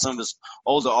find some of his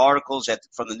older articles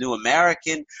from the New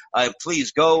American.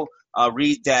 Please go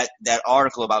read that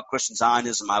article about Christian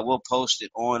Zionism. I will post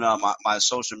it on my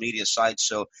social media sites.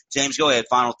 So, James, go ahead.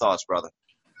 Final thoughts, brother.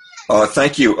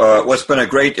 Thank you. Well, it's been a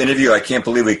great interview. I can't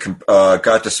believe we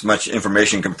got this much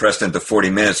information compressed into 40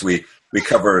 minutes. We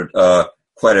covered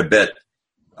quite a bit.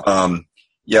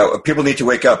 People need to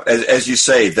wake up. As you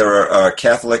say, there are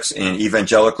Catholics and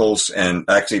evangelicals, and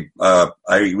actually, I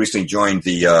recently joined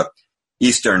the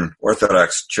Eastern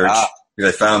Orthodox Church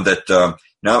because I found that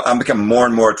now I'm becoming more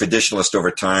and more traditionalist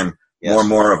over time, yes. More and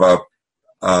more of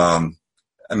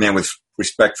a man with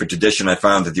respect for tradition. I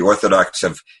found that the Orthodox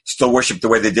have still worshipped the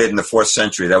way they did in the 4th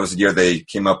century. That was the year they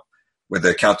came up with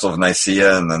the Council of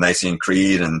Nicaea and the Nicene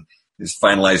Creed, and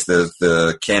finalized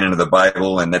the canon of the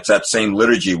Bible. And that's that same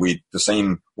liturgy, the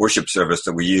same worship service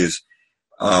that we use.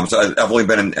 So I've only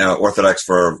been in Orthodox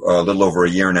for a little over a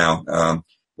year now.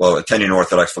 Attending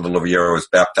Orthodox for a little over a year. I was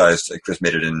baptized. Chris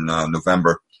made it in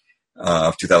November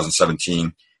of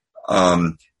 2017.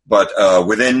 But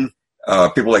within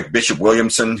people like Bishop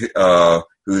Williamson,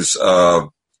 who's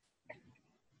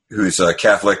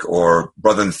Catholic, or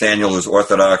Brother Nathaniel, who's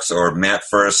Orthodox, or Matt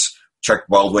First, Chuck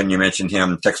Baldwin, you mentioned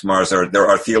him, Tex Mars, there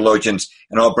are theologians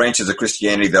in all branches of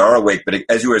Christianity that are awake, but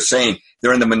as you were saying,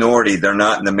 they're in the minority, they're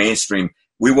not in the mainstream.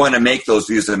 We want to make those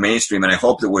views the mainstream, and I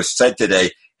hope that what was said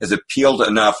today has appealed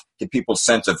enough to people's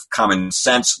sense of common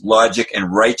sense, logic,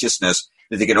 and righteousness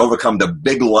that they can overcome the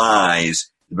big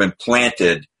lies that have been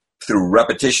planted through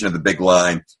repetition of the big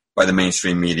lie by the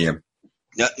mainstream media.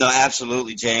 No,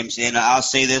 absolutely, James. And I'll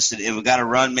say this, and we've got to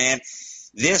run, man.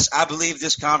 I believe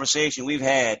this conversation we've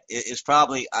had is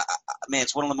probably,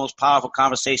 it's one of the most powerful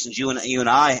conversations you and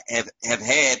I have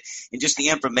had. And just the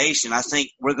information, I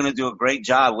think we're going to do a great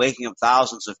job waking up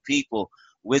thousands of people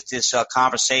with this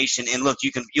conversation. And look,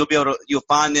 you'll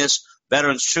find this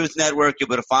Veterans Truth Network. You'll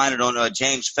be able to find it on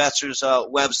James Fetzer's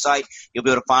website. You'll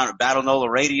be able to find it on Battle Nola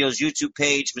Radio's YouTube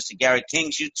page, Mr. Gary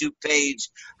King's YouTube page.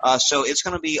 So it's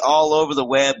going to be all over the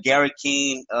web. Gary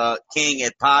King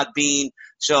at Podbean.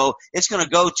 So it's going to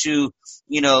go to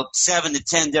 7 to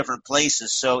 10 different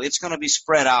places. So it's going to be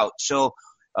spread out. So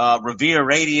Revere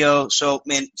Radio. So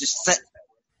man, just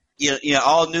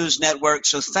all news networks.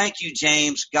 So thank you,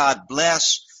 James. God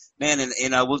bless. Man,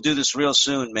 and we'll do this real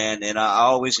soon, man. And I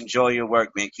always enjoy your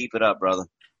work, man. Keep it up, brother.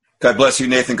 God bless you,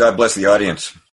 Nathan. God bless the audience.